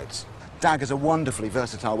sides. Daggers are a wonderfully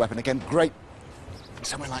versatile weapon. Again, great,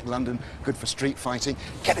 somewhere like London, good for street fighting.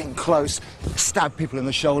 Get in close, stab people in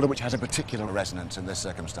the shoulder, which has a particular resonance in this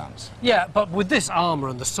circumstance. Yeah, but with this armour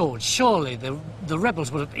and the sword, surely the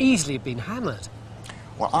rebels would have easily been hammered.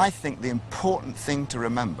 Well, I think the important thing to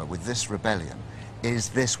remember with this rebellion is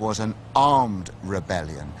this was an armed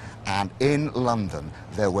rebellion, and in London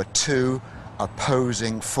there were two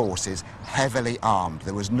opposing forces, heavily armed.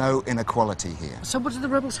 There was no inequality here. So what did the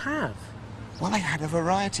rebels have? Well, they had a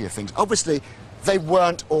variety of things. Obviously, they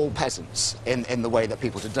weren't all peasants in the way that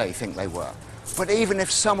people today think they were. But even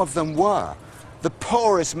if some of them were, the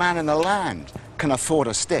poorest man in the land can afford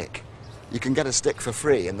a stick. You can get a stick for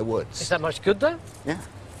free in the woods. Is that much good, though? Yeah.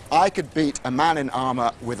 I could beat a man in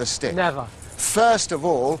armour with a stick. Never. First of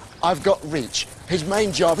all, I've got reach. His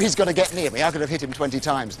main job, he's got to get near me. I could have hit him 20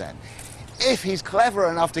 times then. If he's clever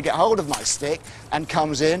enough to get hold of my stick and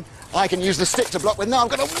comes in, I can use the stick to block with. Now I've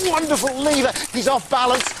got a wonderful lever. He's off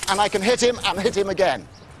balance, and I can hit him and hit him again.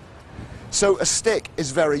 So a stick is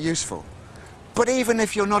very useful. But even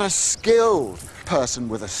if you're not a skilled person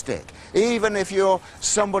with a stick, even if you're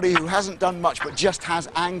somebody who hasn't done much but just has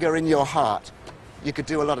anger in your heart, you could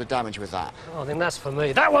do a lot of damage with that. Oh, I think that's for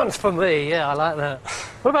me. That one's for me, yeah, I like that.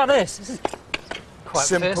 What about this? This is quite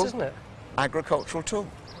Simple, fierce, isn't it? Agricultural tool.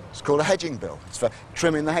 It's called a hedging bill. It's for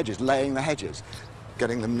trimming the hedges, laying the hedges,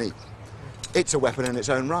 getting them neat. It's a weapon in its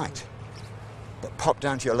own right. But pop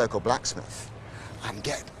down to your local blacksmith and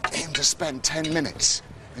get him to spend 10 minutes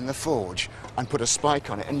in the forge and put a spike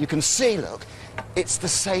on it, and you can see, look, it's the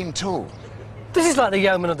same tool. This is like the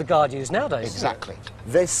yeoman of the guard use nowadays. Exactly.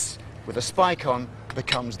 This, with a spike on,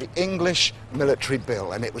 becomes the English military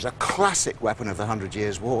bill, and it was a classic weapon of the 100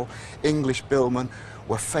 Years' War. English billmen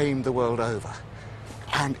were famed the world over.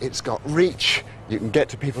 And it's got reach. You can get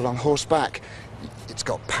to people on horseback. It's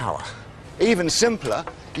got power. Even simpler,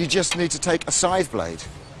 you just need to take a scythe blade.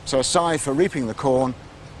 So a scythe for reaping the corn,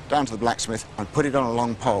 down to the blacksmith and put it on a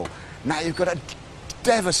long pole. Now you've got a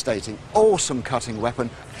devastating, awesome cutting weapon.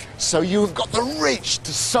 So you've got the reach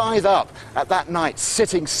to scythe up at that knight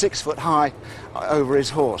sitting 6 foot high over his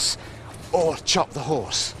horse, or chop the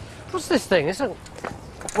horse. What's this thing?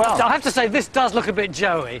 Well, I have to say, this does look a bit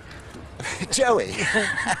Joey. Joey?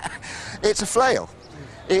 It's a flail.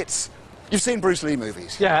 You've seen Bruce Lee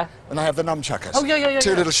movies. Yeah. And they have the nunchuckers. Oh, yeah.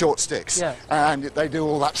 Two little short sticks. Yeah. And they do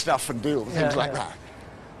all that stuff and do all the things like that.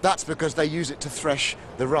 That's because they use it to thresh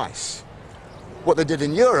the rice. What they did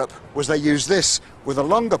in Europe was they used this with a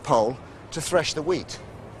longer pole to thresh the wheat.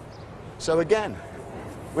 So again,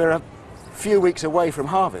 we're a few weeks away from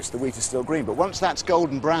harvest. The wheat is still green, but once that's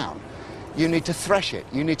golden brown, you need to thresh it.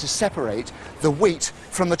 You need to separate the wheat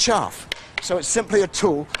from the chaff. So it's simply a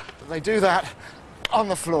tool that they do that on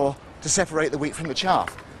the floor to separate the wheat from the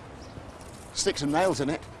chaff. Stick some nails in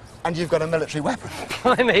it, and you've got a military weapon.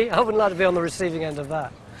 Blimey, I wouldn't like to be on the receiving end of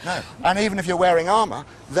that. No. And even if you're wearing armour,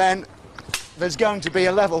 then there's going to be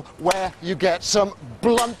a level where you get some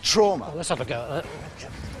blunt trauma. Oh, let's have a go at that.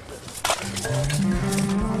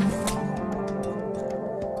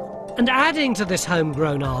 And adding to this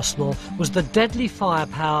homegrown arsenal was the deadly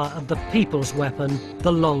firepower of the people's weapon,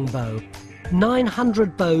 the longbow.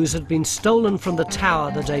 900 bows had been stolen from the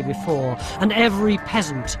tower the day before, and every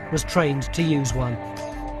peasant was trained to use one.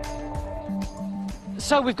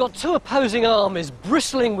 So we've got two opposing armies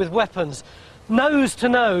bristling with weapons, nose to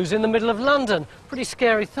nose in the middle of London. Pretty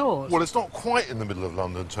scary thought. Well, it's not quite in the middle of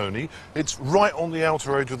London, Tony. It's right on the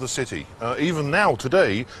outer edge of the city. Even now,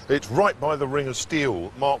 today, it's right by the ring of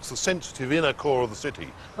steel, marks the sensitive inner core of the city.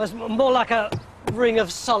 Well, it's more like a ring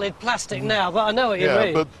of solid plastic now, but I know what you mean.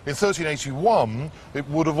 Yeah, but in 1381, it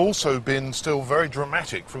would have also been still very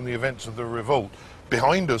dramatic from the events of the revolt.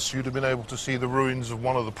 Behind us, you'd have been able to see the ruins of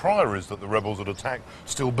one of the priories that the rebels had attacked,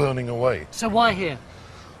 still burning away. So why here?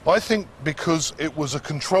 I think because it was a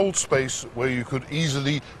controlled space where you could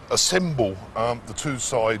easily assemble the two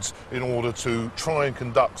sides in order to try and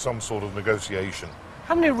conduct some sort of negotiation.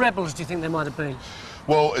 How many rebels do you think there might have been?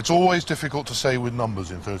 Well, it's always difficult to say with numbers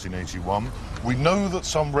in 1381. We know that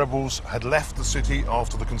some rebels had left the city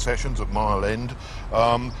after the concessions at Mile End,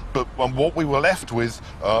 but what we were left with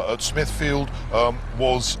at Smithfield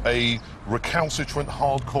was a recalcitrant,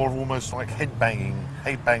 hardcore, almost like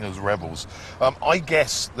headbangers rebels. I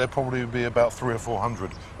guess there probably would be about 300 or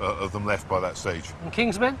 400 of them left by that stage. And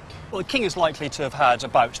King's men? Well, the king is likely to have had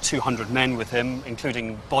about 200 men with him,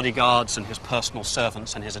 including bodyguards and his personal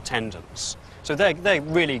servants and his attendants. So they're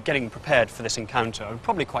really getting prepared for this encounter and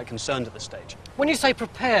probably quite concerned at this stage. When you say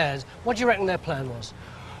prepared, what do you reckon their plan was?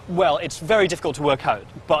 Well, it's very difficult to work out,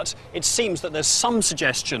 but it seems that there's some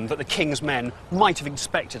suggestion that the king's men might have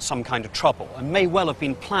expected some kind of trouble and may well have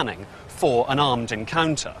been planning for an armed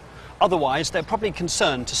encounter. Otherwise, they're probably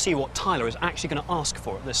concerned to see what Tyler is actually going to ask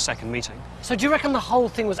for at this second meeting. So do you reckon the whole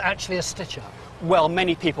thing was actually a stitch-up? Well,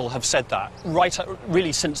 many people have said that.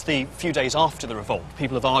 Really since the few days after the revolt,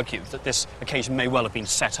 people have argued that this occasion may well have been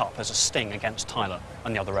set up as a sting against Tyler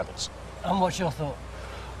and the other rebels. And what's your thought?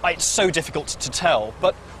 It's so difficult to tell,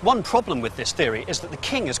 but one problem with this theory is that the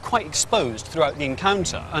king is quite exposed throughout the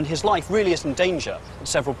encounter, and his life really is in danger at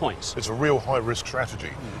several points. It's a real high-risk strategy.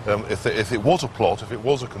 If it was a plot, if it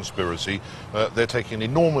was a conspiracy, they're taking an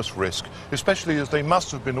enormous risk, especially as they must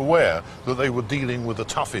have been aware that they were dealing with the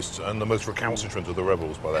toughest and the most recalcitrant of the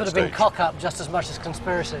rebels by that Could have stage. been cock-up just as much as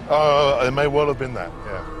conspiracy. It may well have been that,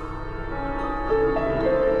 yeah.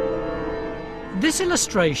 This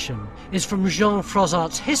illustration is from Jean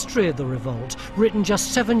Froissart's History of the Revolt, written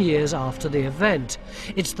just 7 years after the event.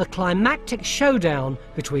 It's the climactic showdown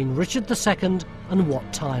between Richard II and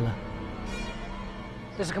Wat Tyler.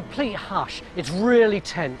 There's a complete hush. It's really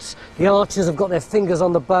tense. The archers have got their fingers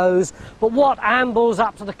on the bows, but Wat ambles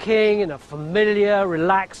up to the king in a familiar,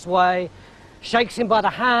 relaxed way, shakes him by the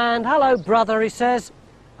hand. "Hello, brother," he says,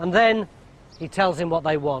 and then he tells him what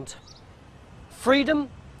they want. Freedom,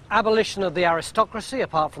 abolition of the aristocracy,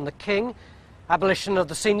 apart from the king, abolition of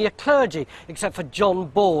the senior clergy, except for John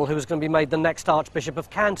Ball, who was going to be made the next Archbishop of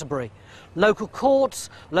Canterbury, local courts,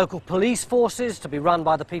 local police forces to be run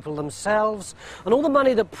by the people themselves, and all the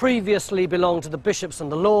money that previously belonged to the bishops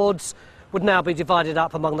and the lords would now be divided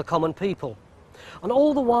up among the common people. And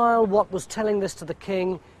all the while, Wat was telling this to the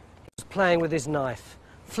king, he was playing with his knife,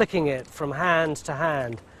 flicking it from hand to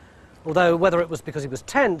hand, although whether it was because he was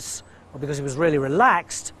tense or because he was really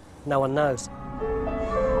relaxed, no one knows.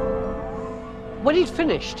 When he'd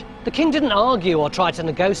finished, the king didn't argue or try to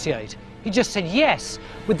negotiate. He just said yes,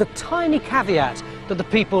 with the tiny caveat that the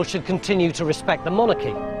people should continue to respect the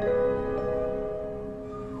monarchy.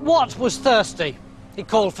 Wat was thirsty. He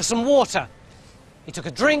called for some water. He took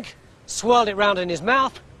a drink, swirled it round in his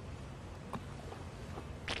mouth,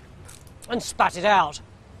 and spat it out.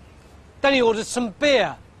 Then he ordered some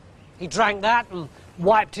beer. He drank that and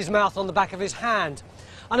wiped his mouth on the back of his hand.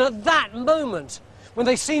 And at that moment, when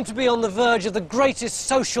they seemed to be on the verge of the greatest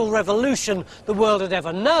social revolution the world had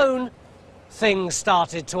ever known, things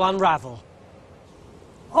started to unravel.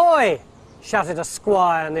 "Oi!" shouted a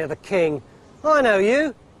squire near the king. "I know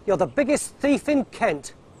you. You're the biggest thief in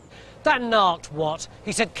Kent." That narked Wat.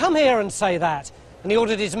 He said, "Come here and say that." And he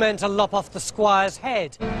ordered his men to lop off the squire's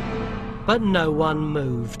head. But no one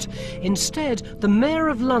moved. Instead, the Mayor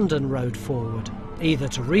of London rode forward, either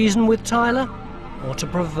to reason with Tyler or to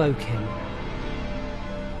provoke him.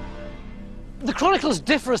 The chronicles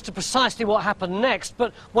differ as to precisely what happened next,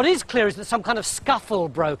 but what is clear is that some kind of scuffle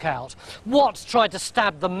broke out. Wat tried to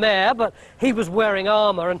stab the mayor, but he was wearing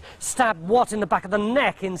armour and stabbed Wat in the back of the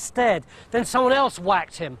neck instead. Then someone else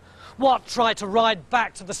whacked him. Wat tried to ride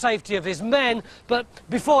back to the safety of his men, but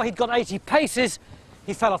before he'd got 80 paces,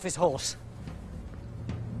 he fell off his horse.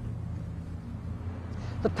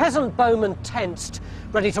 The peasant bowmen tensed,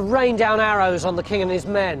 ready to rain down arrows on the king and his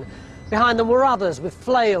men. Behind them were others with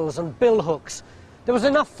flails and billhooks. There was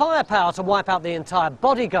enough firepower to wipe out the entire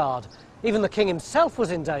bodyguard. Even the king himself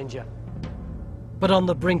was in danger. But on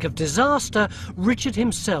the brink of disaster, Richard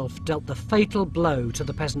himself dealt the fatal blow to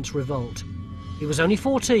the Peasants' Revolt. He was only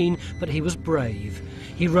 14, but he was brave.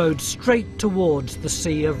 He rode straight towards the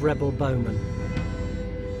sea of rebel bowmen.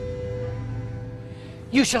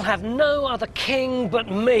 "You shall have no other king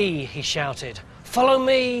but me," he shouted. "Follow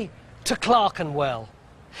me to Clerkenwell."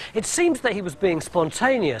 It seems that he was being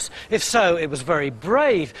spontaneous. If so, it was very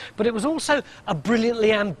brave, but it was also a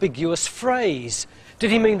brilliantly ambiguous phrase.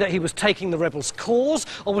 Did he mean that he was taking the rebels' cause,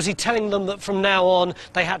 or was he telling them that from now on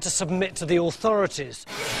they had to submit to the authorities?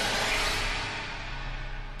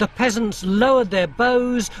 The peasants lowered their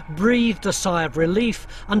bows, breathed a sigh of relief,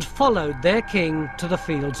 and followed their king to the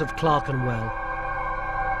fields of Clerkenwell.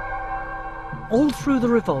 All through the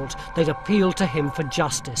revolt, they'd appealed to him for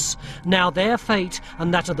justice. Now their fate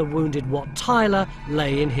and that of the wounded Wat Tyler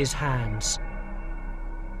lay in his hands.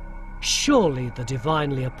 Surely the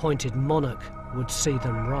divinely appointed monarch would see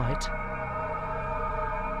them right.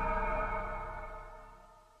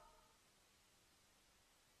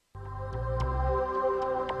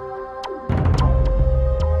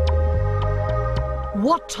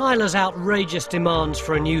 Wat Tyler's outrageous demands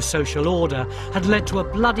for a new social order had led to a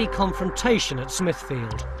bloody confrontation at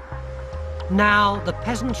Smithfield. Now the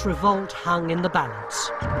Peasants' Revolt hung in the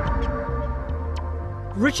balance.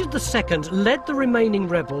 Richard II led the remaining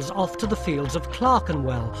rebels off to the fields of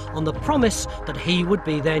Clerkenwell on the promise that he would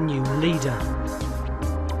be their new leader.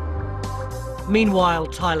 Meanwhile,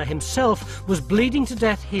 Tyler himself was bleeding to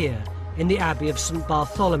death here in the Abbey of St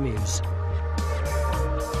Bartholomew's.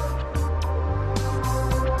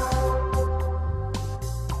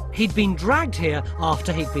 He'd been dragged here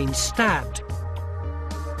after he'd been stabbed.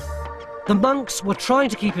 The monks were trying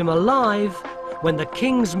to keep him alive when the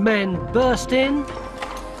king's men burst in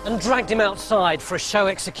and dragged him outside for a show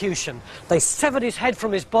execution. They severed his head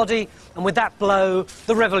from his body, and with that blow,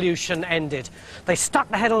 the revolution ended. They stuck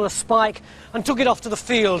the head on a spike and took it off to the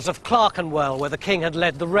fields of Clerkenwell, where the king had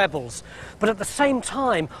led the rebels. But at the same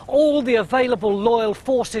time, all the available loyal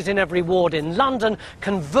forces in every ward in London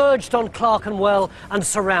converged on Clerkenwell and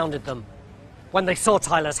surrounded them. When they saw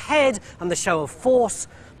Tyler's head and the show of force,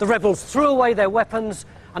 the rebels threw away their weapons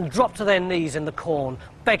and dropped to their knees in the corn,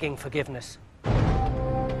 begging forgiveness.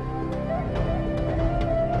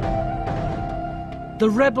 The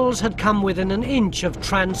rebels had come within an inch of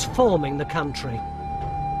transforming the country.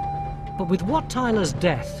 But with Wat Tyler's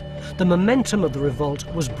death, the momentum of the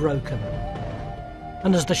revolt was broken.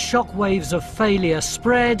 And as the shock waves of failure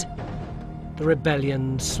spread, the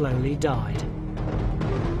rebellion slowly died.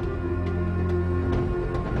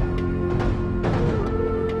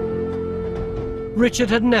 Richard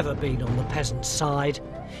had never been on the peasants' side.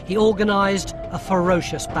 He organised a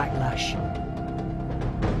ferocious backlash.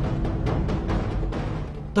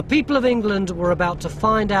 The people of England were about to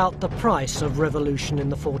find out the price of revolution in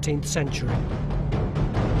the 14th century.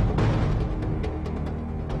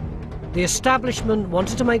 The establishment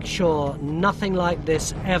wanted to make sure nothing like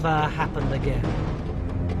this ever happened again.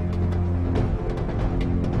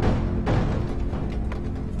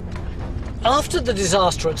 After the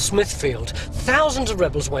disaster at Smithfield, thousands of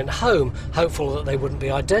rebels went home, hopeful that they wouldn't be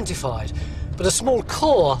identified. But a small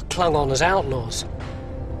corps clung on as outlaws.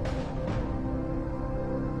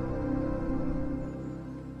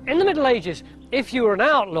 In the Middle Ages, if you were an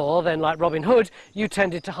outlaw, then like Robin Hood, you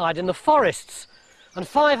tended to hide in the forests. And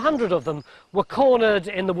 500 of them were cornered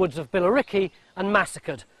in the woods of Billericay and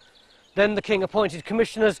massacred. Then the king appointed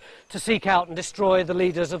commissioners to seek out and destroy the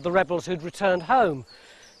leaders of the rebels who'd returned home.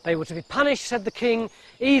 They were to be punished, said the king,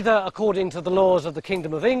 either according to the laws of the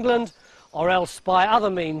Kingdom of England, or else by other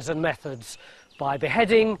means and methods, by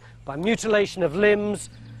beheading, by mutilation of limbs,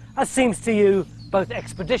 as seems to you both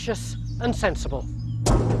expeditious and sensible.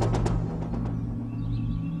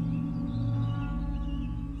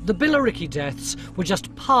 the Billericay deaths were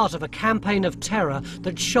just part of a campaign of terror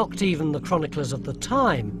that shocked even the chroniclers of the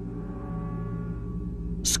time.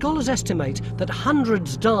 Scholars estimate that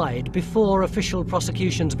hundreds died before official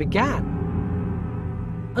prosecutions began.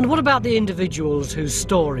 And what about the individuals whose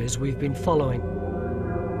stories we've been following?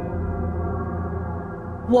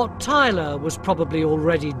 Wat Tyler was probably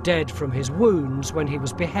already dead from his wounds when he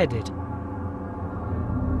was beheaded.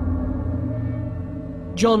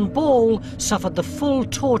 John Ball suffered the full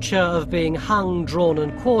torture of being hung, drawn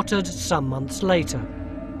and quartered some months later.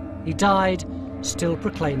 He died still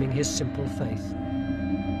proclaiming his simple faith.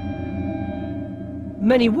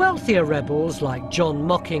 Many wealthier rebels like John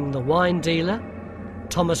Mocking the wine dealer,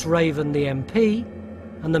 Thomas Raven the MP,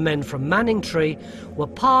 and the men from Manningtree were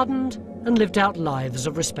pardoned and lived out lives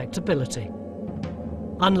of respectability.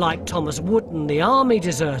 Unlike Thomas Wootton, the army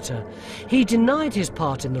deserter, he denied his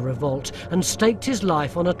part in the revolt and staked his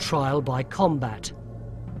life on a trial by combat.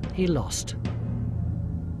 He lost.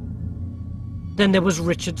 Then there was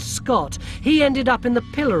Richard Scott. He ended up in the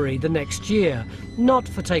pillory the next year, not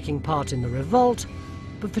for taking part in the revolt,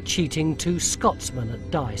 but for cheating two Scotsmen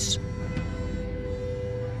at dice.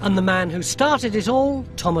 And the man who started it all,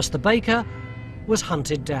 Thomas the Baker, was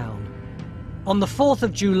hunted down. On the 4th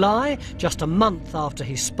of July, just a month after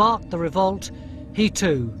he sparked the revolt, he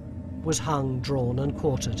too was hung, drawn and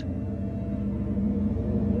quartered.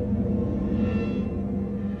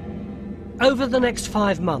 Over the next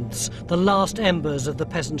 5 months, the last embers of the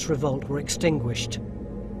Peasants' Revolt were extinguished.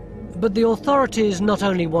 But the authorities not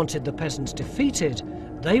only wanted the peasants defeated,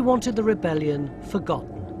 they wanted the rebellion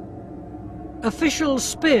forgotten. Official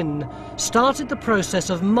spin started the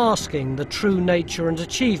process of masking the true nature and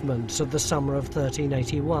achievements of the summer of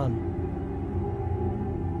 1381.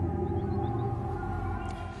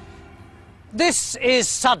 This is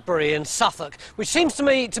Sudbury in Suffolk, which seems to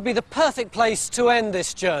me to be the perfect place to end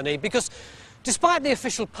this journey because, despite the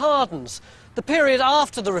official pardons, the period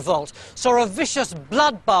after the revolt saw a vicious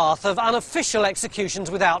bloodbath of unofficial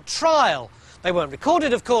executions without trial. They weren't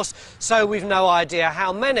recorded, of course, so we've no idea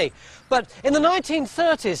how many. But in the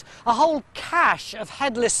 1930s, a whole cache of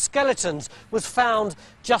headless skeletons was found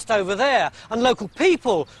just over there, and local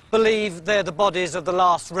people believe they're the bodies of the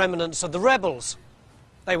last remnants of the rebels.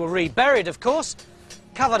 They were reburied, of course,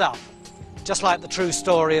 covered up, just like the true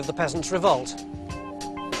story of the Peasants' Revolt.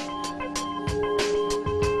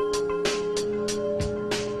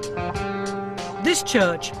 This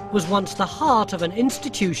church was once the heart of an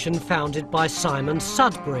institution founded by Simon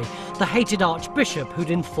Sudbury, the hated archbishop who'd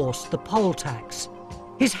enforced the poll tax.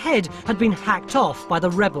 His head had been hacked off by the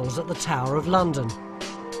rebels at the Tower of London.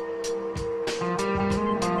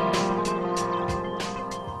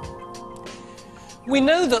 We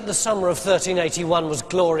know that the summer of 1381 was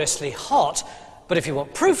gloriously hot, but if you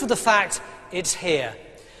want proof of the fact, it's here.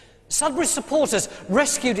 Sudbury's supporters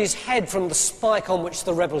rescued his head from the spike on which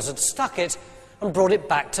the rebels had stuck it and brought it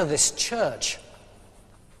back to this church.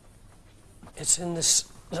 It's in this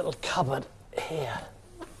little cupboard here.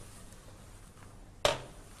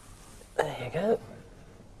 There you go.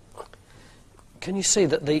 Can you see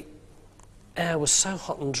that the air was so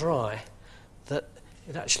hot and dry that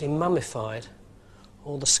it actually mummified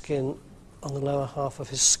all the skin on the lower half of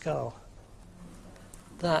his skull?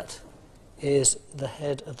 That is the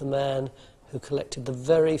head of the man who collected the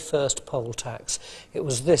very first poll tax. It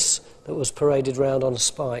was this that was paraded round on a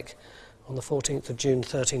spike on the 14th of June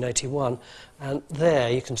 1381, and there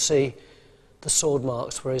you can see the sword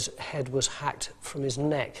marks where his head was hacked from his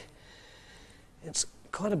neck. It's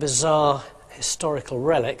quite a bizarre historical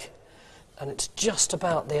relic, and it's just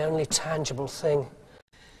about the only tangible thing.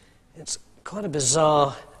 It's quite a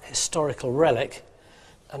bizarre historical relic,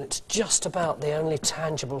 and it's just about the only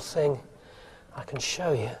tangible thing I can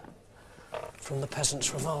show you from the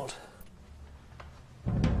Peasants' Revolt.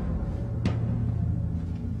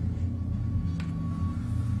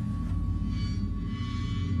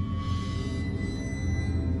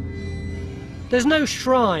 There's no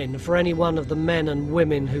shrine for any one of the men and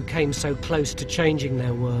women who came so close to changing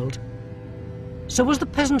their world. So was the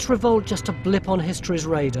Peasants' Revolt just a blip on history's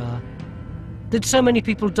radar? Did so many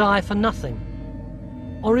people die for nothing?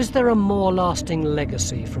 Or is there a more lasting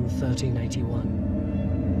legacy from 1381?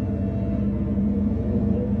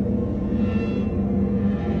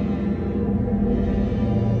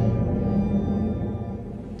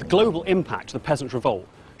 The global impact of the Peasants' Revolt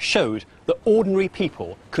showed that ordinary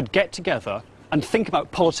people could get together and think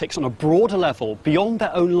about politics on a broader level beyond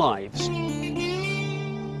their own lives.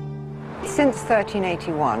 Since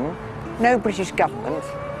 1381, no British government,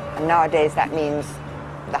 and nowadays that means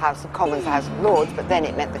the House of Commons, the House of Lords, but then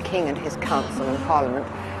it meant the King and his Council and Parliament,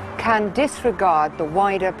 can disregard the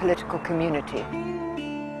wider political community.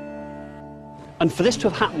 And for this to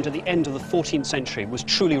have happened at the end of the 14th century was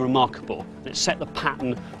truly remarkable. It set the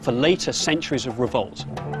pattern for later centuries of revolt.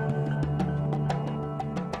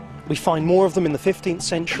 We find more of them in the 15th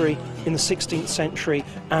century, in the 16th century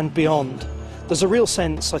and beyond. There's a real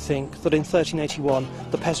sense, I think, that in 1381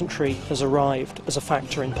 the peasantry has arrived as a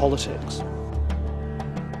factor in politics.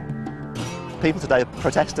 People today are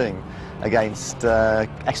protesting against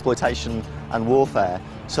exploitation and warfare.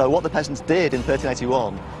 So what the peasants did in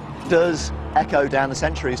 1381 does echo down the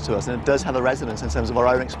centuries to us, and it does have a resonance in terms of our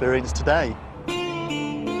own experience today.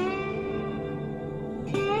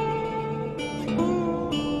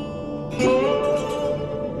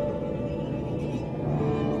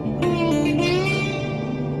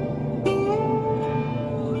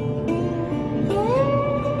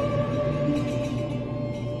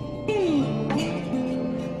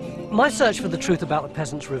 My search for the truth about the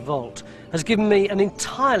Peasants' Revolt has given me an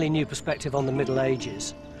entirely new perspective on the Middle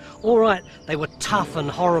Ages. All right, they were tough and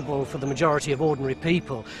horrible for the majority of ordinary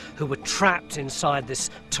people who were trapped inside this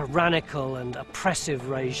tyrannical and oppressive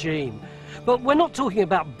regime. But we're not talking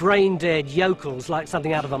about brain-dead yokels like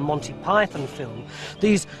something out of a Monty Python film.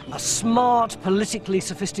 These are smart, politically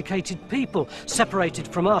sophisticated people separated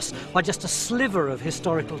from us by just a sliver of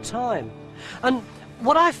historical time. And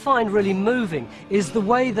what I find really moving is the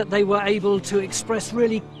way that they were able to express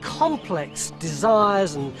really complex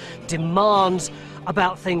desires and demands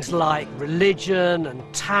about things like religion and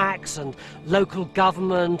tax and local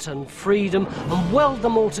government and freedom, and weld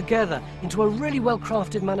them all together into a really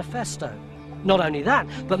well-crafted manifesto. Not only that,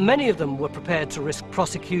 but many of them were prepared to risk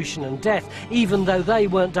prosecution and death, even though they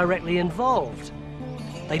weren't directly involved.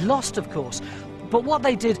 They lost, of course, but what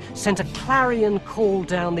they did sent a clarion call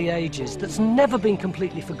down the ages that's never been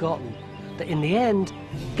completely forgotten, that in the end,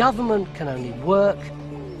 government can only work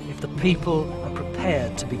if the people are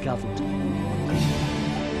prepared to be governed.